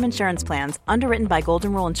short-term insurance plans, underwritten by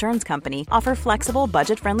Golden Rule Insurance Company, offer flexible,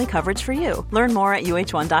 budget-friendly coverage for you. Learn more at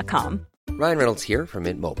UH1.com. Ryan Reynolds here from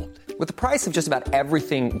Mint Mobile. With the price of just about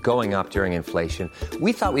everything going up during inflation,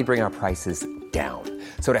 we thought we'd bring our prices down.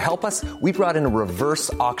 So to help us, we brought in a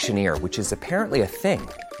reverse auctioneer, which is apparently a thing.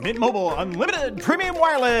 Mint Mobile Unlimited Premium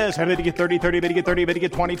Wireless. How to get 30, 30, bit to get 30, bit to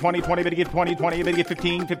get 20, 20, 20, bit to get 20, 20, bit to get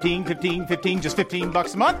 15, 15, 15, 15, just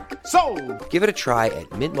 $15 a month? Sold! Give it a try at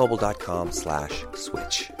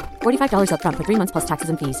mintmobile.com/switch. $45 up front for 3 months plus taxes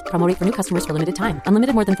and fees. Promo rate for new customers for limited time.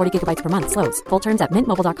 Unlimited more than 40 gigabytes per month. Slows full terms at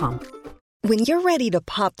mintmobile.com. When you're ready to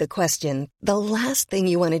pop the question, the last thing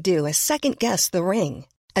you want to do is second-guess the ring.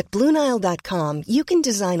 At BlueNile.com, you can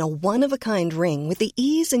design a one-of-a-kind ring with the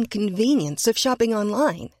ease and convenience of shopping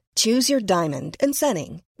online. Choose your diamond and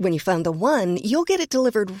setting. When you find the one, you'll get it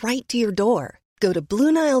delivered right to your door. Go to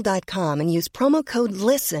BlueNile.com and use promo code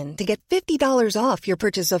LISTEN to get $50 off your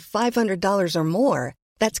purchase of $500 or more.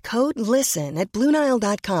 That's code LISTEN at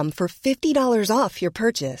BlueNile.com for $50 off your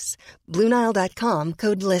purchase. BlueNile.com,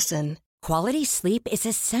 code LISTEN. Quality sleep is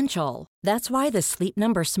essential. That's why the Sleep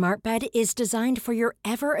Number Smart Bed is designed for your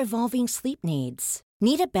ever-evolving sleep needs.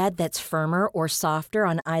 Need a bed that's firmer or softer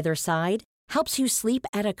on either side? Helps you sleep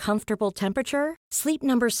at a comfortable temperature? Sleep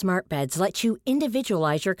Number Smart Beds let you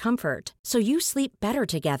individualize your comfort, so you sleep better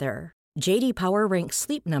together. J.D. Power ranks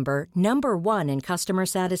Sleep Number number 1 in customer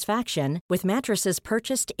satisfaction with mattresses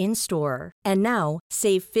purchased in-store. And now,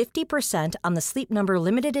 save 50% on the Sleep Number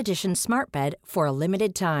Limited Edition Smart Bed for a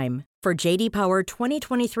limited time. For J.D. Power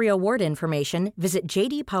 2023 award information, visit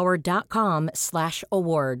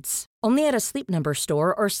jdpower.com/awards. Only at a Sleep Number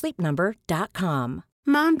store or sleepnumber.com.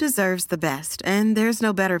 Mom deserves the best, and there's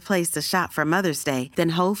no better place to shop for Mother's Day than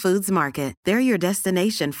Whole Foods Market. They're your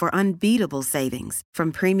destination for unbeatable savings,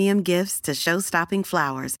 from premium gifts to show-stopping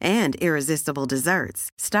flowers and irresistible desserts.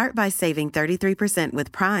 Start by saving 33%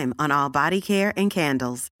 with Prime on all body care and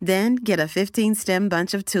candles. Then get a 15-stem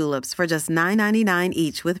bunch of tulips for just $9.99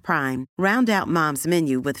 each with Prime. Round out Mom's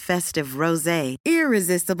menu with festive rosé,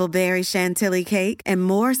 irresistible berry chantilly cake, and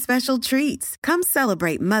more special treats. Come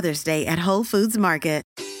celebrate Mother's Day at Whole Foods Market.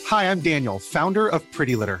 Hi, I'm Daniel, founder of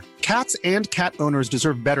Pretty Litter. Cats and cat owners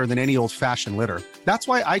deserve better than any old-fashioned litter. That's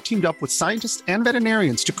why I teamed up with scientists and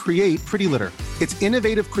veterinarians to create Pretty Litter. Its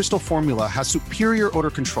innovative crystal formula has superior odor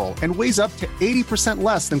control and weighs up to 80%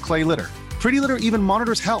 less than clay litter. Pretty Litter even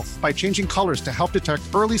monitors health by changing colors to help detect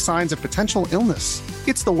early signs of potential illness.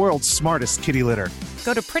 It's the world's smartest kitty litter.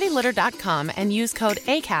 Go to prettylitter.com and use code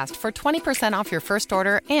ACAST for 20% off your first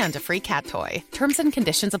order and a free cat toy. Terms and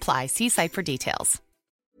conditions apply. See site for details.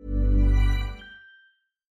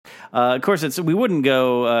 Of course, we wouldn't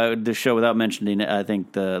go this show without mentioning, I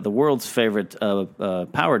think, the world's favorite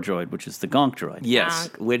power droid, which is the Gonk droid. Yes,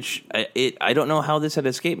 which I don't know how this had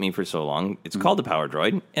escaped me for so long. It's called the power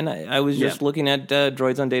droid, and I was just looking at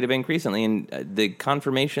droids on Databank recently, and the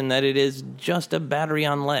confirmation that it is just a battery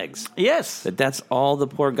on legs. Yes. That's all the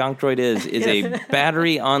poor Gonk droid is a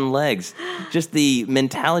battery on legs. Just the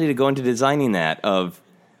mentality to go into designing that of,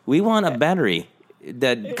 we want a battery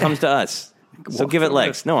that comes to us. So give it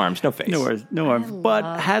legs, no arms, no face. No arms,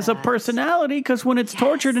 but has a personality, because when it's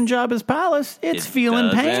tortured in Jabba's palace, it's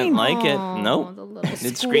feeling pain. Like it. Nope.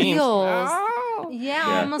 It screams.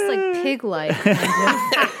 Yeah, almost like pig-like. I'm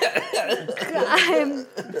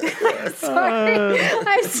sorry.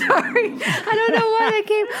 I don't know why that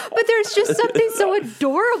came, but there's just something so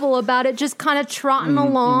adorable about it, just kind of trotting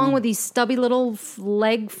along with these stubby little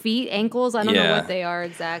leg, feet, ankles. I don't know what they are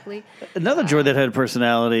exactly. Another droid that had a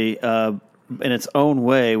personality, in its own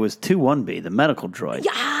way was 2-1B, the medical droid.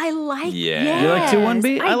 Yeah, I like. Yeah. You like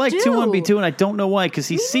 2-1B? I like do. 2-1B too, and I don't know why, because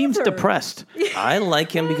he seems depressed. I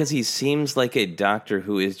like him because he seems like a doctor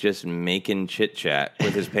who is just making chit-chat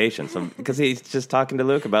with his patients. Because he's just talking to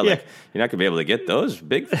Luke about, like, you're not going to be able to get those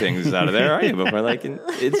big things out of there, are you? Before, like,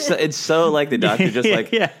 it's so like the doctor just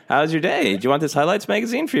like, how's your day? Do you want this Highlights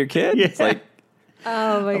magazine for your kid? Yeah. It's like,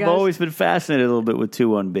 oh my gosh. I've always been fascinated a little bit with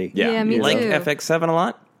 2-1B. Yeah, me like too. FX7 a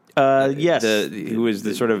lot? Yes. Who is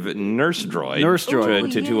the sort of nurse droid.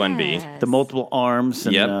 To 2-1B. The multiple arms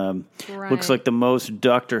and looks like the most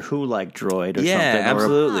Doctor Who-like droid or something.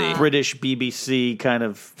 Absolutely. Or a British BBC kind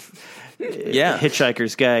of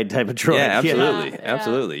Hitchhiker's Guide type of droid. Yeah, absolutely.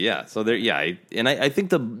 Absolutely, yeah. So there, I think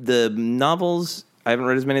the novels, I haven't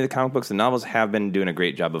read as many of the comic books. The novels have been doing a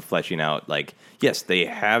great job of fleshing out, like, yes, they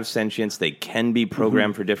have sentience. They can be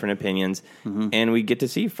programmed for different opinions. And we get to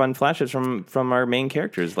see fun flashes from our main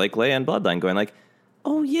characters, like Leia and Bloodline, going like,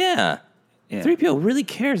 oh, yeah. 3PO really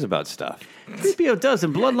cares about stuff. 3PO does,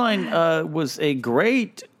 and Bloodline was a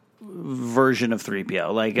great version of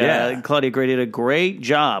 3PO. Like, Claudia Gray did a great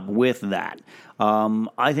job with that.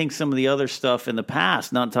 I think some of the other stuff in the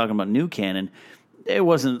past, not talking about new canon, it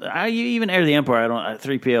wasn't. Even Heir of the Empire,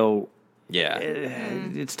 3PO. Yeah,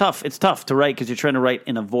 it's tough. It's tough to write because you're trying to write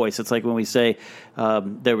in a voice. It's like when we say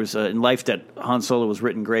there was in Life that Han Solo was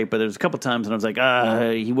written great, but there's a couple times and I was like,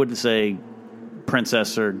 he wouldn't say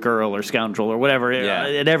princess or girl or scoundrel or whatever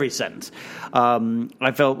in every sentence.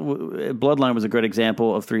 I felt Bloodline was a great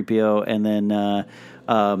example of 3PO, and then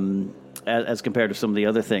as compared to some of the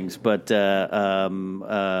other things, but.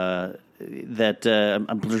 I'm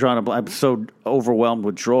so overwhelmed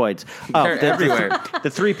with droids. They're everywhere. The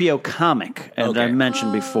 3PO comic, and I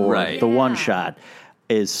mentioned before, the one shot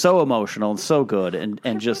is so emotional and so good,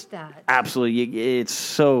 and just absolutely, it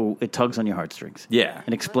tugs on your heartstrings. Yeah,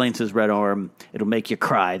 and explains his red arm. It'll make you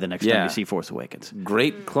cry the next time you see Force Awakens.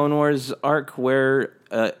 Great Clone Wars arc where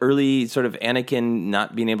early sort of Anakin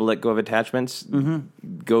not being able to let go of attachments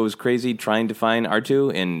goes crazy trying to find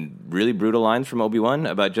R2, and really brutal lines from Obi-Wan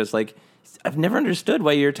about just like, I've never understood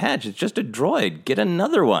why you're attached. It's just a droid. Get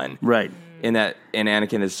another one. Right. And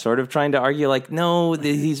Anakin is sort of trying to argue, like, no,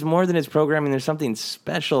 he's more than his programming. There's something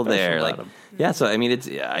special there. Like, so I mean,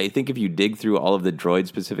 I think if you dig through all of the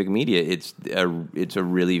droid-specific media, it's a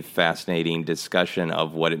really fascinating discussion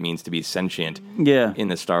of what it means to be sentient in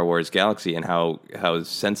the Star Wars galaxy, and how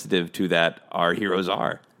sensitive to that our heroes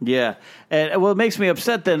are. Yeah, and it makes me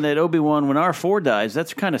upset then that Obi-Wan, when R4 dies,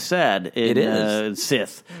 that's kind of sad. It is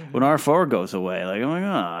Sith when R4 goes away. Like, oh my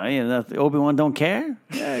God, Obi-Wan don't care.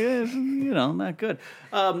 Yeah, not good.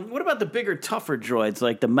 What about the bigger, tougher droids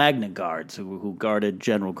like the Magna Guards who guarded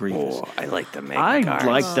General Grievous? Oh, I like the Magna Guards. I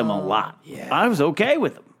liked them a lot. Yeah, I was okay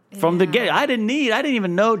with them. From the get, I didn't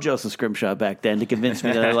even know Joseph Scrimshaw back then to convince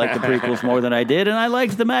me that I liked the prequels more than I did, and I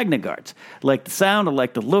liked the Magna Guards. I liked the sound, I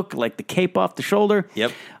liked the look, I liked the cape off the shoulder.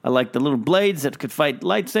 Yep. I liked the little blades that could fight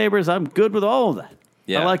lightsabers. I'm good with all of that.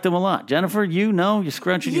 Yeah. I liked them a lot. Jennifer, you're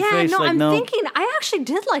scrunching your face. I'm thinking, I actually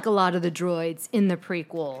did like a lot of the droids in the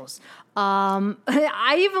prequels.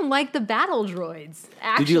 I even like the battle droids.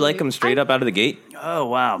 Actually. Did you like them straight up out of the gate? Oh,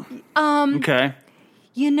 wow. Okay.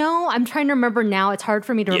 I'm trying to remember now. It's hard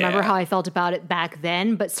for me to remember how I felt about it back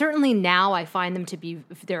then, but certainly now I find them to be,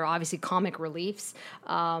 they're obviously comic reliefs.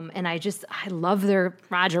 And I love their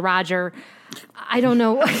Roger. I don't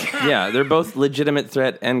know. Yeah, they're both legitimate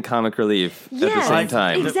threat and comic relief at the same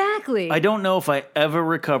time. Exactly. I don't know if I ever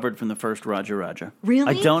recovered from the first Roger.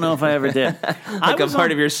 Really? I don't know if I ever did. Like a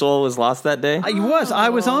part of your soul was lost that day? I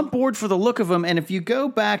was on board for the look of them, and if you go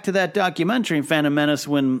back to that documentary in Phantom Menace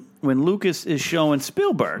when Lucas is showing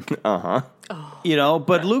Spielberg,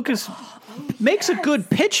 but Lucas makes a good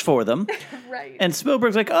pitch for them. Right. And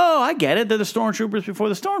Spielberg's like, oh, I get it. They're the stormtroopers before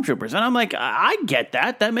the stormtroopers. And I'm like, I get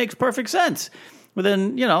that. That makes perfect sense. But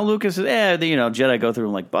then, Lucas says, Jedi go through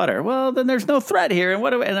them like butter. Well, then there's no threat here.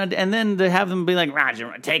 And then to have them be like,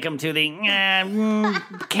 Roger, take them to the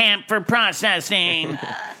camp for processing.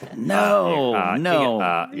 No.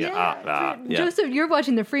 Joseph, you're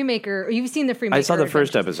watching The Freemaker, or you've seen The Freemaker. I saw the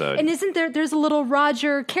first episode. And isn't there's a little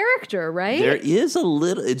Roger character, right? There is a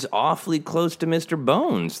little, it's awfully close to Mr.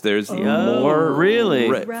 Bones. There's more really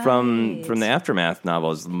from the Aftermath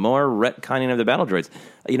novels, more retconning of the battle droids.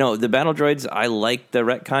 The battle droids, I like the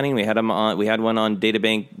retconning. We had one on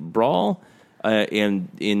Databank Brawl. In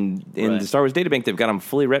the Star Wars Databank, they've got them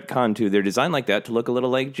fully retconned to their design like that to look a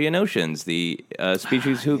little like Geonosians, the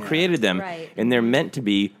species who created them. Right. And they're meant to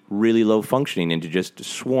be really low functioning and to just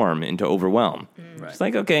swarm and to overwhelm. Right. It's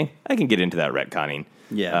like, okay, I can get into that retconning.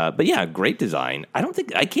 Yeah. But yeah, great design.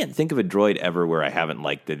 I can't think of a droid ever where I haven't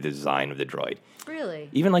liked the design of the droid. Really?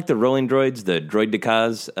 Even like the rolling droids, the droid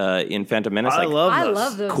Decaz in Phantom Menace. I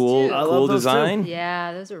love those. Cool, too. cool design.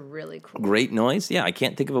 Yeah, those are really cool. Great noise. Yeah, I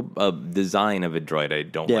can't think of a design of a droid I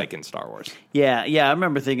don't like in Star Wars. Yeah. I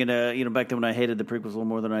remember thinking, back then when I hated the prequels a little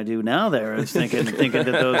more than I do now. There, I was thinking that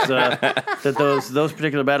those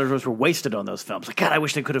particular battle droids were wasted on those films. Like, God, I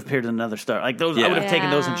wish they could have appeared in another Star. Like those, I would have taken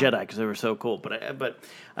those in Jedi because they were so cool. But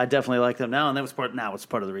I definitely like them now, and that was part. Now it's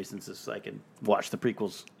part of the reasons is I can watch the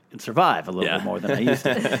prequels and survive a little bit more than I used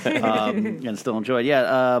to, and still enjoy it.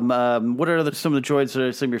 Yeah. What are some of the droids that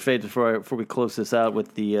are some of your favorites before we close this out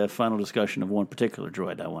with the final discussion of one particular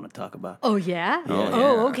droid I want to talk about? Oh yeah.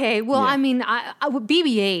 Oh, okay. Well, I mean, I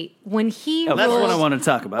BB-8 when he that's what I want to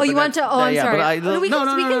talk about. Oh, you want to? Oh, I'm sorry.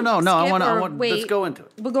 No. I want. Let's go into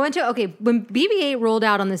it. We'll go into okay. When BB-8 rolled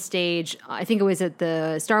out on the stage, I think it was at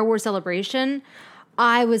the Star Wars Celebration.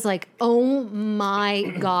 I was like, oh my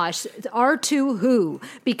gosh, R2 who?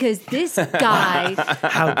 Because this guy...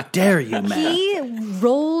 How dare you, man? He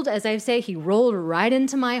rolled, as I say, he rolled right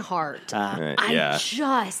into my heart. I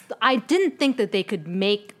didn't think that they could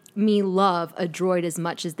make me love a droid as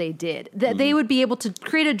much as they did. That they would be able to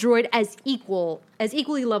create a droid as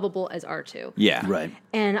equally lovable as R2. Yeah. Right.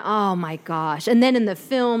 And oh my gosh. And then in the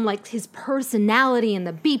film, like his personality and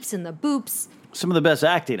the beeps and the boops... Some of the best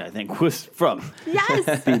acting, I think, was from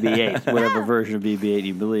BB-8, whatever version of BB-8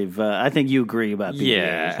 you believe. I think you agree about BB-8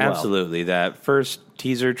 as well. Absolutely. That first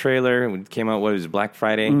teaser trailer came out, what was it, Black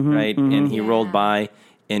Friday, right? Mm-hmm. And he rolled by,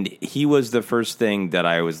 and he was the first thing that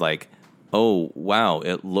I was like, oh, wow,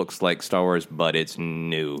 it looks like Star Wars, but it's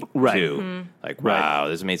new, too. Mm-hmm. Like, wow,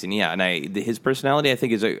 this is amazing. Yeah, and his personality, I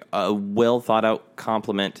think, is a well-thought-out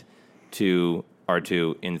compliment to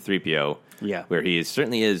R2 in 3PO, where he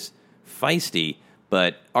certainly is feisty,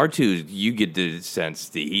 but R2, you get the sense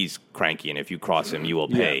that he's cranky, and if you cross him, you will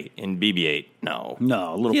pay. In BB-8, no,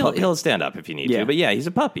 a little puppy. He'll stand up if you need to, but he's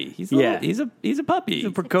a puppy. He's a puppy. He's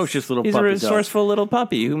a precocious little puppy. He's a resourceful little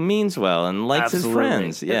puppy who means well and likes his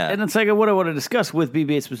friends. Yeah, and it's like what I want to discuss with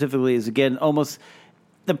BB-8 specifically is again almost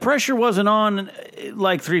the pressure wasn't on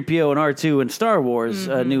like 3PO and R2 and Star Wars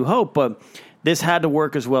New Hope, but this had to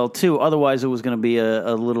work as well, too. Otherwise, it was going to be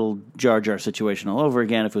a little Jar Jar situation all over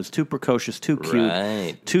again. If it was too precocious, too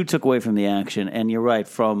cute, too took away from the action. And you're right,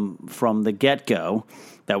 from the get-go,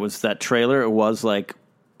 that trailer, it was like,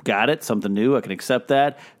 got it, something new, I can accept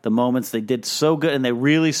that. The moments they did so good, and they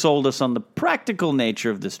really sold us on the practical nature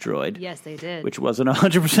of this droid. Yes, they did. Which wasn't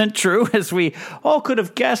 100% true, as we all could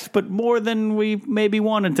have guessed, but more than we maybe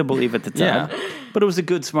wanted to believe at the time. But it was a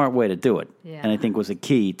good, smart way to do it. Yeah. And I think was a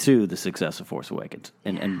key to the success of Force Awakens,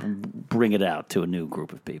 and bring it out to a new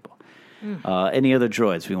group of people. Any other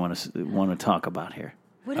droids we want to talk about here?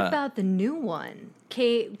 What about the new one?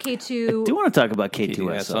 K2. I do want to talk about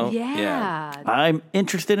K2SO. Yeah. I'm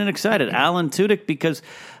interested and excited. Alan Tudyk, because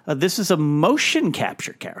this is a motion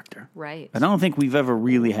capture character. Right. And I don't think we've ever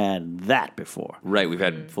really had that before. Right, we've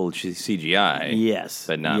had full CGI. Yes.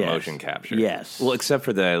 But not motion capture. Yes. Well, except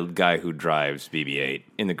for the guy who drives BB-8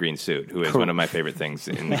 in the green suit, who is one of my favorite things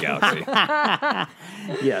in the galaxy.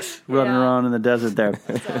 Yes, running around in the desert there.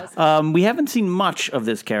 Awesome. We haven't seen much of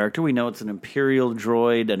this character. We know it's an Imperial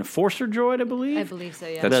droid and a Forcer droid, I believe. I believe so,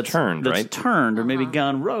 yeah. That's turned, right? That's turned, or maybe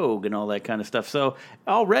gone rogue and all that kind of stuff. So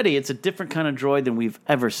already it's a different kind of droid than we've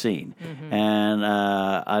ever seen. And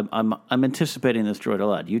I'm anticipating this droid a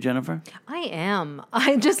lot. You, Jennifer? I am.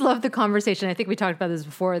 I just love the conversation. I think we talked about this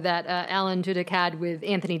before that Alan Tudyk had with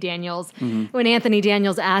Anthony Daniels. When Anthony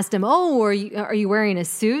Daniels asked him, "Oh, are you wearing a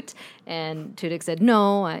suit?" And Tudyk said,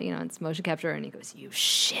 "No, it's motion capture." And he goes, "You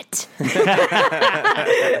shit."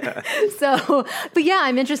 So, but yeah,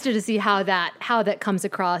 I'm interested to see how that comes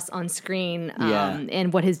across on screen,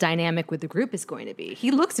 and what his dynamic with the group is going to be.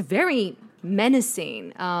 He looks very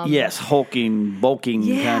menacing. Yes, hulking, bulking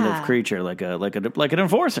kind of creature, like an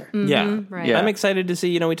enforcer. Right. Yeah. I'm excited to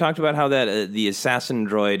see. We talked about how that the assassin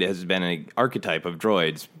droid has been an archetype of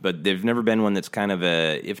droids, but they've never been one that's kind of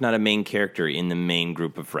if not a main character in the main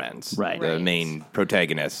group of friends, the main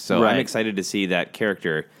protagonist. So I'm excited to see that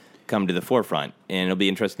character come to the forefront, and it'll be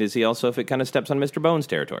interesting to see also if it kind of steps on Mr. Bones'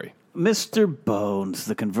 territory. Mr. Bones,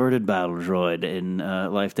 the converted battle droid in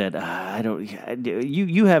Life Dead.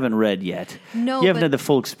 You haven't read yet. No, you haven't had the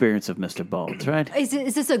full experience of Mr. Bones, right? Is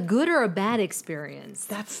this a good or a bad experience?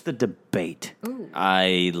 That's the debate.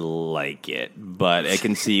 I like it, but I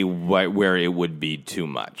can see where it would be too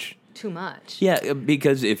much. too much. Yeah,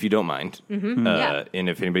 because if you don't mind, Yeah. and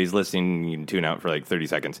if anybody's listening, you can tune out for like 30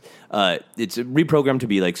 seconds. It's reprogrammed to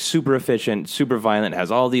be like super efficient, super violent,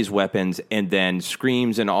 has all these weapons, and then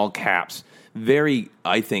screams in all caps. Very,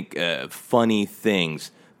 I think, funny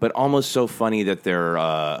things, but almost so funny that they're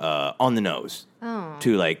on the nose. Oh.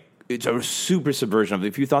 To like, it's a super subversion of,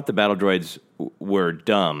 if you thought the battle droids were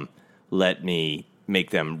dumb, let me make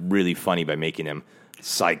them really funny by making them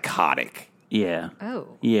psychotic. Yeah. Oh.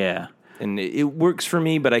 Yeah. And it works for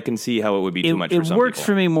me, but I can see how it would be too much for some people. It works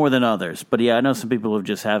for me more than others. But yeah, I know some people who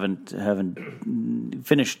just haven't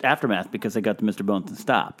finished Aftermath because they got the Mr. Bones and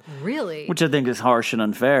stopped. Really? Which I think is harsh and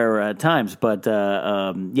unfair at times. But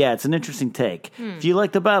yeah, it's an interesting take. If you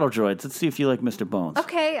like the battle droids, let's see if you like Mr. Bones.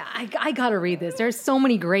 Okay, I gotta read this. There's so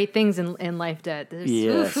many great things in Life Dead.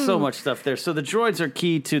 Yeah, so much stuff there. So the droids are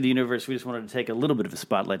key to the universe. We just wanted to take a little bit of a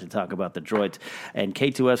spotlight to talk about the droids. And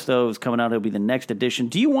K2SO is coming out. It'll be the next edition.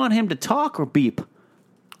 Do you want him to talk or beep?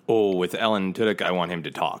 Oh, with Alan Tudyk, I want him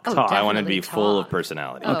to talk. Oh, I want him to be definitely full talk. of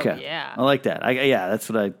personality. Oh, Okay, yeah. I like that. That's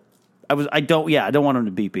what I don't want him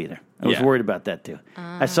to beep either. I was Yeah. worried about that too.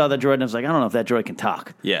 I saw that droid and I was like, I don't know if that droid can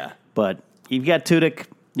talk. Yeah. But you've got Tudyk,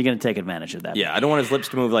 you're going to take advantage of that. Yeah, I don't want his lips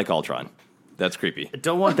to move like Ultron. That's creepy. I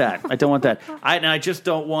don't want that. I just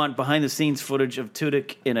don't want behind the scenes footage of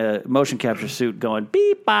Tudyk in a motion capture suit going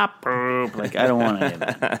beep bop boop. Like, I don't want any of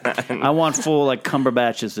that. I want full like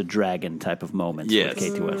Cumberbatch as the dragon type of moments. Yes.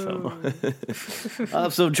 With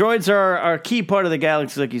K2SO. So droids are a key part of the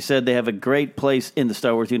galaxy, like you said. They have a great place in the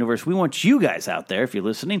Star Wars universe. We want you guys out there, if you're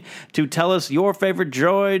listening, to tell us your favorite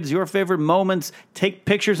droids, your favorite moments. Take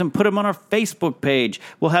pictures and put them on our Facebook page.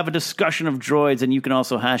 We'll have a discussion of droids, and you can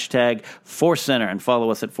also hashtag Force Center and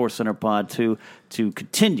follow us at Force Center Pod to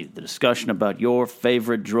continue the discussion about your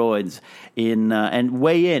favorite droids and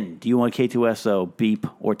weigh in. Do you want K2SO beep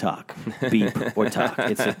or talk? Beep or talk?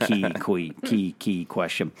 It's a key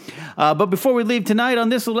question. But before we leave tonight on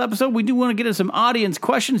this little episode, we do want to get into some audience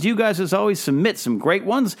questions. You guys, as always, submit some great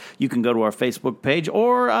ones. You can go to our Facebook page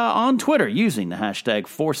or on Twitter using the hashtag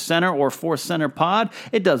Force Center or Force Center Pod.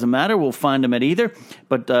 It doesn't matter. We'll find them at either.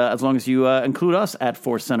 But as long as you include us at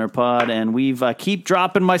Force Center Pod, and we've keep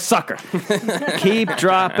dropping my sucker. Keep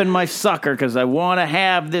dropping my sucker because I want to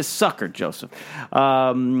have this sucker, Joseph.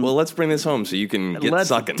 Well, let's bring this home so you can get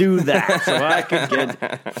sucking. Let's do that so I can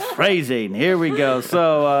get phrasing. Here we go.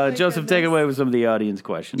 So, Joseph, take it away with some of the audience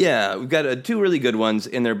questions. Yeah, we've got two really good ones,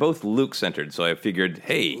 and they're both Luke-centered. So I figured,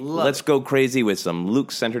 hey, let's go crazy with some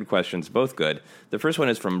Luke-centered questions. Both good. The first one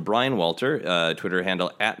is from Brian Walter, Twitter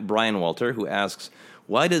handle @BrianWalter, who asks,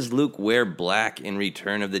 why does Luke wear black in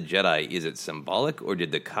Return of the Jedi? Is it symbolic, or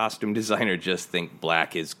did the costume designer just think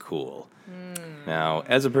black is cool? Now,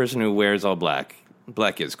 as a person who wears all black,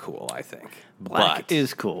 black is cool, I think. Black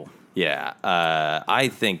is cool. Yeah, I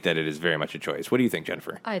think that it is very much a choice. What do you think,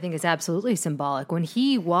 Jennifer? I think it's absolutely symbolic. When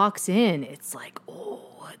he walks in, it's like, oh,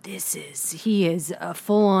 he is a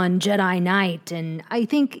full-on Jedi Knight. And I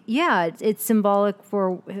think, yeah, it's symbolic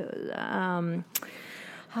for...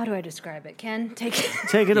 how do I describe it? Ken, take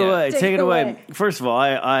it away. Take it away. First of all,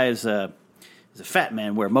 I as a fat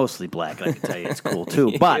man wear mostly black. I can tell you it's cool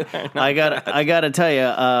too. But I got to tell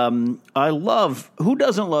you, I love. Who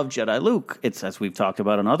doesn't love Jedi Luke? It's, as we've talked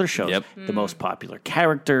about on other shows, the most popular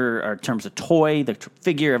character or in terms of toy, the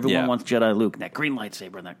figure. Everyone wants Jedi Luke. And that green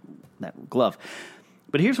lightsaber and that glove.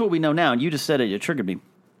 But here's what we know now, and you just said it. It triggered me.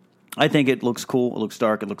 I think it looks cool. It looks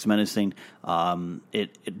dark. It looks menacing.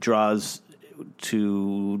 It draws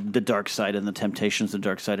to the dark side and the temptations, the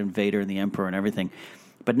dark side, and Vader and the Emperor and everything.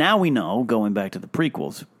 But now we know, going back to the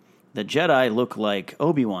prequels, that Jedi look like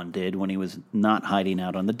Obi-Wan did when he was not hiding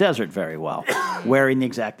out on the desert very well, wearing the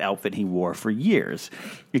exact outfit he wore for years.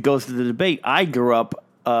 It goes to the debate. I grew up,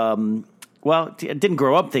 I didn't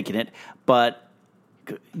grow up thinking it, but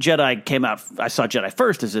Jedi came out. I saw Jedi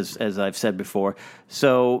first, as I've said before.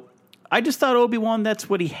 So I just thought Obi-Wan, that's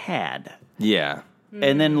what he had. Yeah.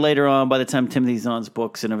 And then later on, by the time Timothy Zahn's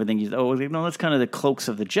books and everything, that's kind of the cloaks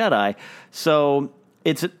of the Jedi. So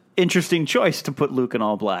it's an interesting choice to put Luke in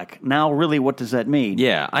all black. Now, really, what does that mean?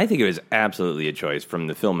 Yeah, I think it was absolutely a choice from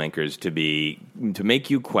the filmmakers to make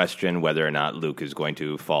you question whether or not Luke is going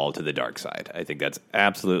to fall to the dark side. I think that's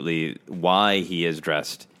absolutely why he is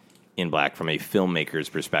dressed in black from a filmmaker's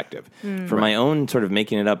perspective. For my own sort of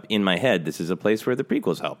making it up in my head, this is a place where the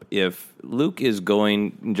prequels help. If Luke is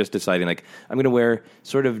just deciding, like, I'm going to wear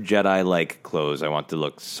sort of Jedi-like clothes, I want to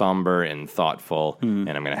look somber and thoughtful, and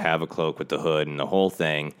I'm going to have a cloak with the hood and the whole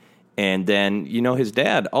thing. And then, his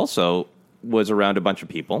dad also was around a bunch of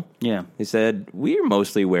people. Yeah. He said, we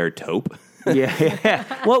mostly wear taupe. Yeah.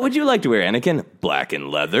 What would you like to wear, Anakin? Black and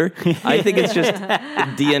leather. I think it's just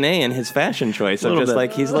DNA in his fashion choice. Of just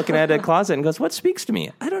like he's looking at a closet and goes, "What speaks to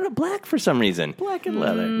me?" I don't know, black for some reason. Black and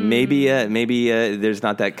leather. Maybe there's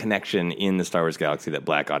not that connection in the Star Wars galaxy that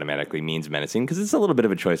black automatically means menacing, because it's a little bit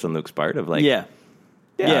of a choice on Luke's part of like, yeah.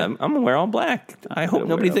 I'm gonna wear all black. I hope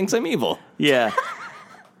nobody thinks I'm evil. Yeah.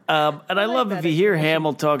 And I love if you hear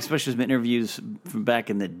Hamill talk, especially in interviews from back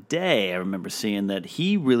in the day. I remember seeing that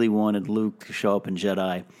he really wanted Luke to show up in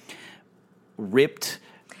Jedi ripped,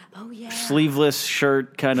 sleeveless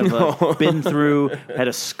shirt, kind of been through, had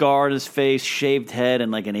a scar on his face, shaved head,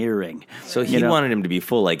 and like an earring. So he wanted him to be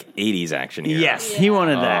full like 80s action hero. Yes, he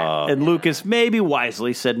wanted that. And Lucas maybe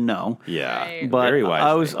wisely said no. Yeah, but very wisely.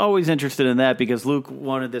 I was always interested in that because Luke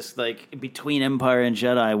wanted this like between Empire and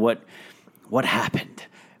Jedi. What happened?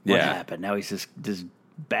 What happened? Now he's this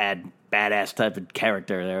badass type of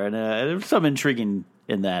character there, and there's some intriguing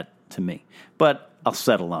in that to me. But I'll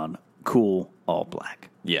settle on cool all black.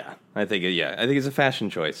 Yeah, I think it's a fashion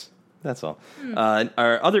choice. That's all.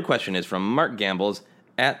 Our other question is from Mark Gambles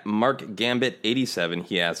at Mark Gambit 87.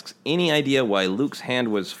 He asks, any idea why Luke's hand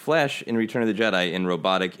was flesh in Return of the Jedi and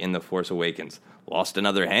robotic in The Force Awakens? Lost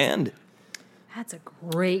another hand? That's a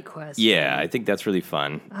great question. Yeah, I think that's really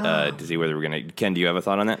fun to see whether we're going to... Ken, do you have a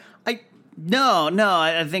thought on that? No,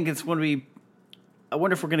 I think it's going to be... I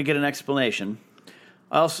wonder if we're going to get an explanation.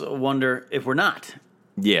 I also wonder if we're not.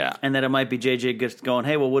 Yeah. And that it might be JJ just going,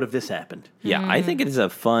 hey, well, what if this happened? Yeah, I think it is a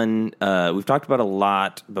fun... we've talked about a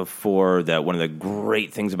lot before that one of the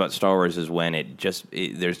great things about Star Wars is when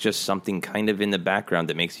there's just something kind of in the background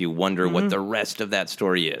that makes you wonder what the rest of that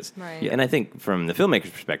story is. Right. Yeah. And I think from the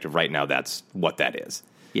filmmaker's perspective, right now, that's what that is.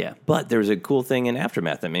 Yeah. But there's a cool thing in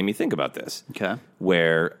Aftermath that made me think about this. Okay.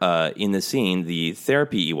 Where in the scene, the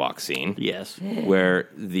therapy Ewok scene... Yes. Where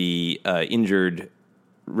the injured...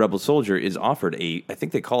 Rebel soldier is offered I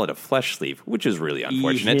think they call it a flesh sleeve, which is really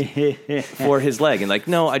unfortunate, for his leg. And like,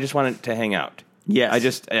 no, I just want it to hang out. Yeah,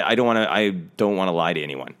 I don't want to lie to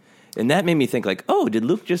anyone. And that made me think like, oh, did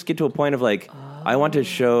Luke just get to a point of like, I want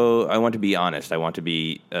to be honest. I want to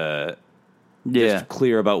be just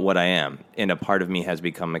clear about what I am. And a part of me has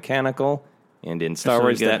become mechanical. And in Star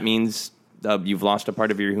Wars, that means you've lost a part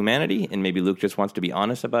of your humanity, and maybe Luke just wants to be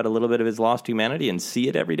honest about a little bit of his lost humanity and see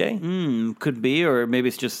it every day. Could be, or maybe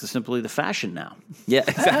it's just simply the fashion now. Yeah,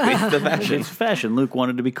 exactly. It's the fashion. It's fashion. Luke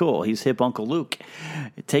wanted to be cool. He's hip Uncle Luke.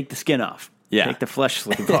 Take the skin off. Yeah. Take the flesh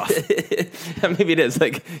sleeve off. Maybe it is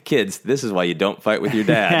like, kids, this is why you don't fight with your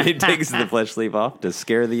dad. He takes the flesh sleeve off to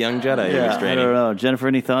scare the young Jedi. Yeah, I don't know. Jennifer,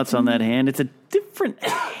 any thoughts on that hand? It's a different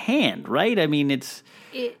hand, right? I mean,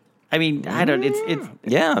 I don't.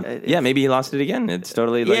 Maybe he lost it again. It's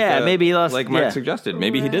totally like maybe he lost. Like Mark suggested,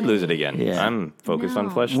 maybe he did lose it again. Yeah. I'm focused on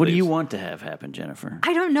flesh. What do you want to have happen, Jennifer?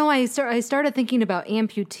 I don't know. I started thinking about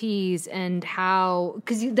amputees and how,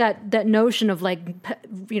 because that notion of like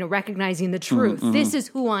recognizing the truth. Mm-hmm. This is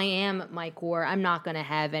who I am at my core. I'm not going to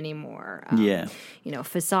have any more.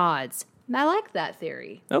 Facades. I like that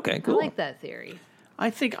theory. Okay, cool. I like that theory.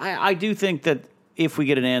 I do think that if we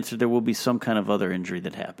get an answer, there will be some kind of other injury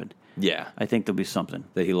that happened. Yeah. I think there'll be something.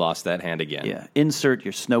 That he lost that hand again. Yeah. Insert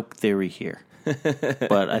your Snoke theory here.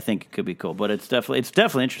 But I think it could be cool. But it's definitely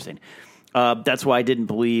interesting. That's why I didn't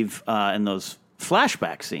believe in those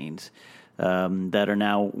flashback scenes that are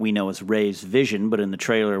now we know as Rey's vision, but in the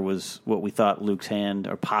trailer was what we thought Luke's hand,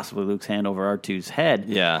 or possibly Luke's hand over R2's head.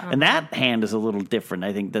 Yeah. And that hand is a little different.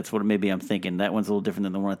 I think that's what maybe I'm thinking. That one's a little different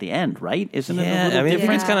than the one at the end, right? Isn't it a little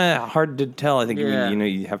different? It's kind of hard to tell. I think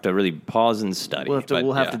you have to really pause and study.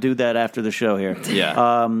 We'll have to do that after the show here.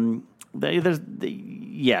 Yeah.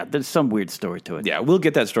 There's some weird story to it. Yeah, we'll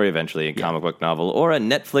get that story eventually, a comic book novel or a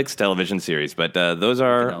Netflix television series. But those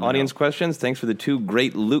are audience questions. Thanks for the 2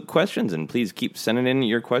 great Luke questions, and please keep sending in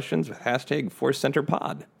your questions with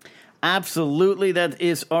 #ForceCenterPod. Absolutely. That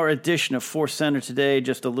is our edition of Force Center today.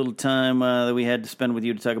 Just a little time that we had to spend with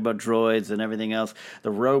you to talk about droids and everything else.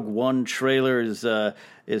 The Rogue One trailer is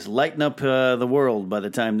lighting up the world by the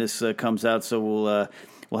time this comes out, so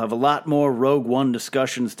we'll have a lot more Rogue One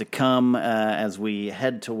discussions to come as we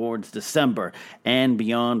head towards December and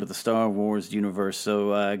beyond with the Star Wars universe.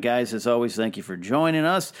 So, guys, as always, thank you for joining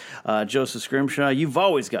us. Joseph Scrimshaw, you've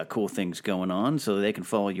always got cool things going on, so they can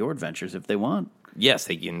follow your adventures if they want. Yes,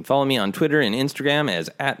 you can follow me on Twitter and Instagram as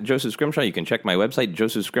 @Joseph Scrimshaw. You can check my website,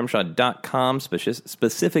 josephscrimshaw.com,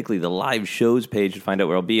 specifically the live shows page to find out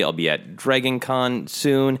where I'll be. I'll be at DragonCon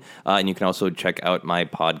soon, and you can also check out my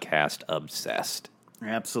podcast, Obsessed.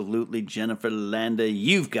 Absolutely, Jennifer Landa.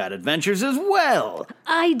 You've got adventures as well.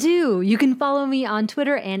 I do. You can follow me on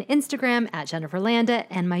Twitter and Instagram at Jennifer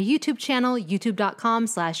Landa and my YouTube channel,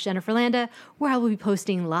 youtube.com/Jennifer Landa, where I will be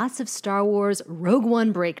posting lots of Star Wars Rogue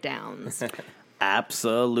One breakdowns.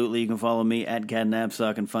 Absolutely. You can follow me at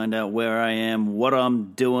Catnapsuck and find out where I am, what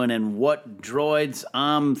I'm doing, and what droids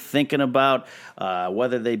I'm thinking about,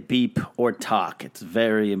 whether they beep or talk. It's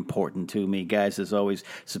very important to me. Guys, as always,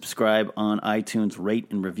 subscribe on iTunes, rate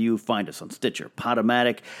and review. Find us on Stitcher,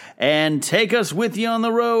 Podomatic, and take us with you on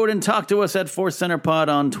the road and talk to us at Force Center Pod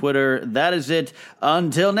on Twitter. That is it.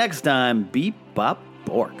 Until next time, beep, bop,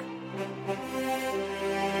 bork.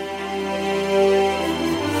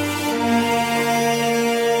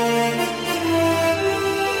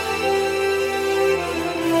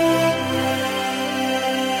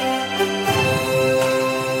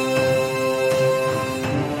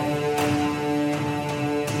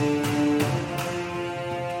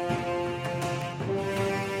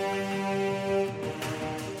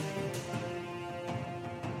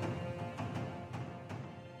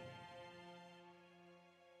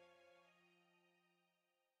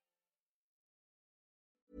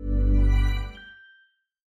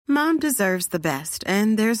 Mom deserves the best,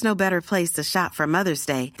 and there's no better place to shop for Mother's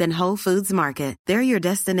Day than Whole Foods Market. They're your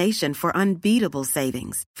destination for unbeatable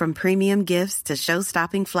savings, from premium gifts to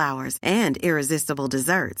show-stopping flowers and irresistible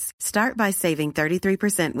desserts. Start by saving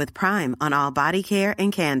 33% with Prime on all body care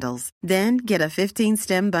and candles. Then get a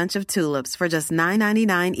 15-stem bunch of tulips for just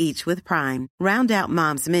 $9.99 each with Prime. Round out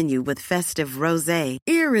Mom's menu with festive rosé,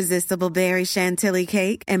 irresistible berry chantilly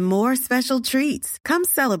cake, and more special treats. Come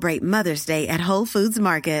celebrate Mother's Day at Whole Foods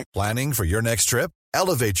Market. Planning for your next trip?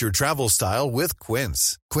 Elevate your travel style with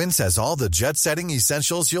Quince. Quince has all the jet-setting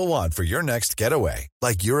essentials you'll want for your next getaway,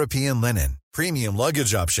 like European linen, premium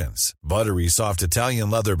luggage options, buttery soft Italian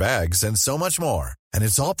leather bags, and so much more. And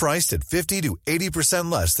it's all priced at 50 to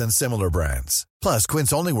 80% less than similar brands. Plus,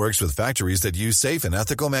 Quince only works with factories that use safe and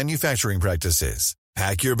ethical manufacturing practices.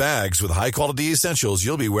 Pack your bags with high-quality essentials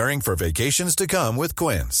you'll be wearing for vacations to come with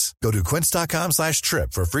Quince. Go to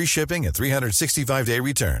quince.com/trip for free shipping and 365-day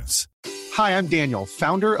returns. Hi, I'm Daniel,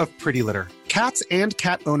 founder of Pretty Litter. Cats and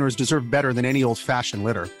cat owners deserve better than any old-fashioned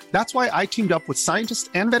litter. That's why I teamed up with scientists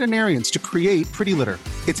and veterinarians to create Pretty Litter.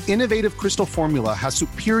 Its innovative crystal formula has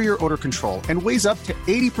superior odor control and weighs up to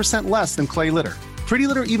 80% less than clay litter. Pretty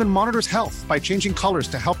Litter even monitors health by changing colors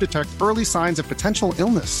to help detect early signs of potential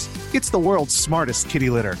illness. It's the world's smartest kitty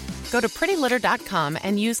litter. Go to prettylitter.com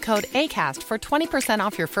and use code ACAST for 20%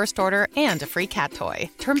 off your first order and a free cat toy.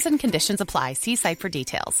 Terms and conditions apply. See site for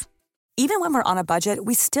details. Even when we're on a budget,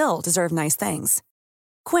 we still deserve nice things.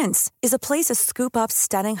 Quince is a place to scoop up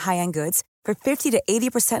stunning high-end goods for 50 to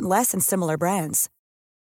 80% less than similar brands.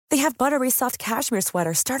 They have buttery soft cashmere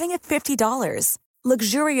sweaters starting at $50,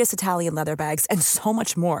 luxurious Italian leather bags, and so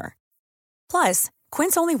much more. Plus,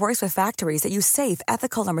 Quince only works with factories that use safe,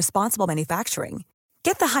 ethical, and responsible manufacturing.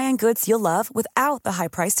 Get the high-end goods you'll love without the high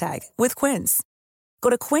price tag with Quince.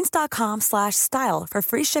 Go to quince.com/style for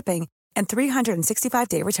free shipping and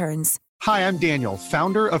 365-day returns. Hi, I'm Daniel,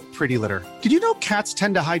 founder of Pretty Litter. Did you know cats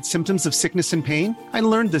tend to hide symptoms of sickness and pain? I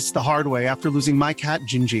learned this the hard way after losing my cat,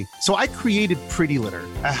 Gingy. So I created Pretty Litter,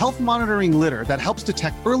 a health monitoring litter that helps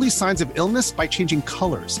detect early signs of illness by changing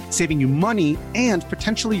colors, saving you money and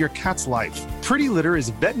potentially your cat's life. Pretty Litter is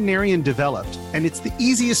veterinarian developed, and it's the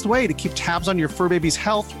easiest way to keep tabs on your fur baby's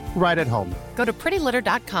health right at home. Go to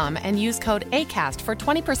prettylitter.com and use code ACAST for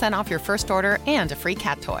 20% off your first order and a free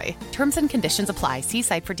cat toy. Terms and conditions apply. See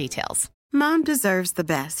site for details. Mom deserves the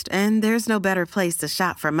best, and there's no better place to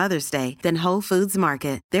shop for Mother's Day than Whole Foods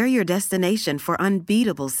Market. They're your destination for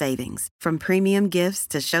unbeatable savings, from premium gifts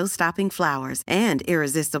to show-stopping flowers and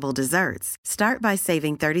irresistible desserts. Start by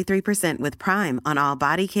saving 33% with Prime on all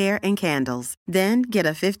body care and candles. Then get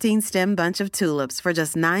a 15-stem bunch of tulips for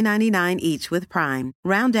just $9.99 each with Prime.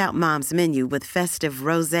 Round out Mom's menu with festive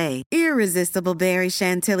rosé, irresistible berry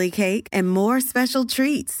chantilly cake, and more special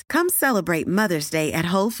treats. Come celebrate Mother's Day at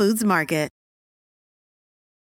Whole Foods Market.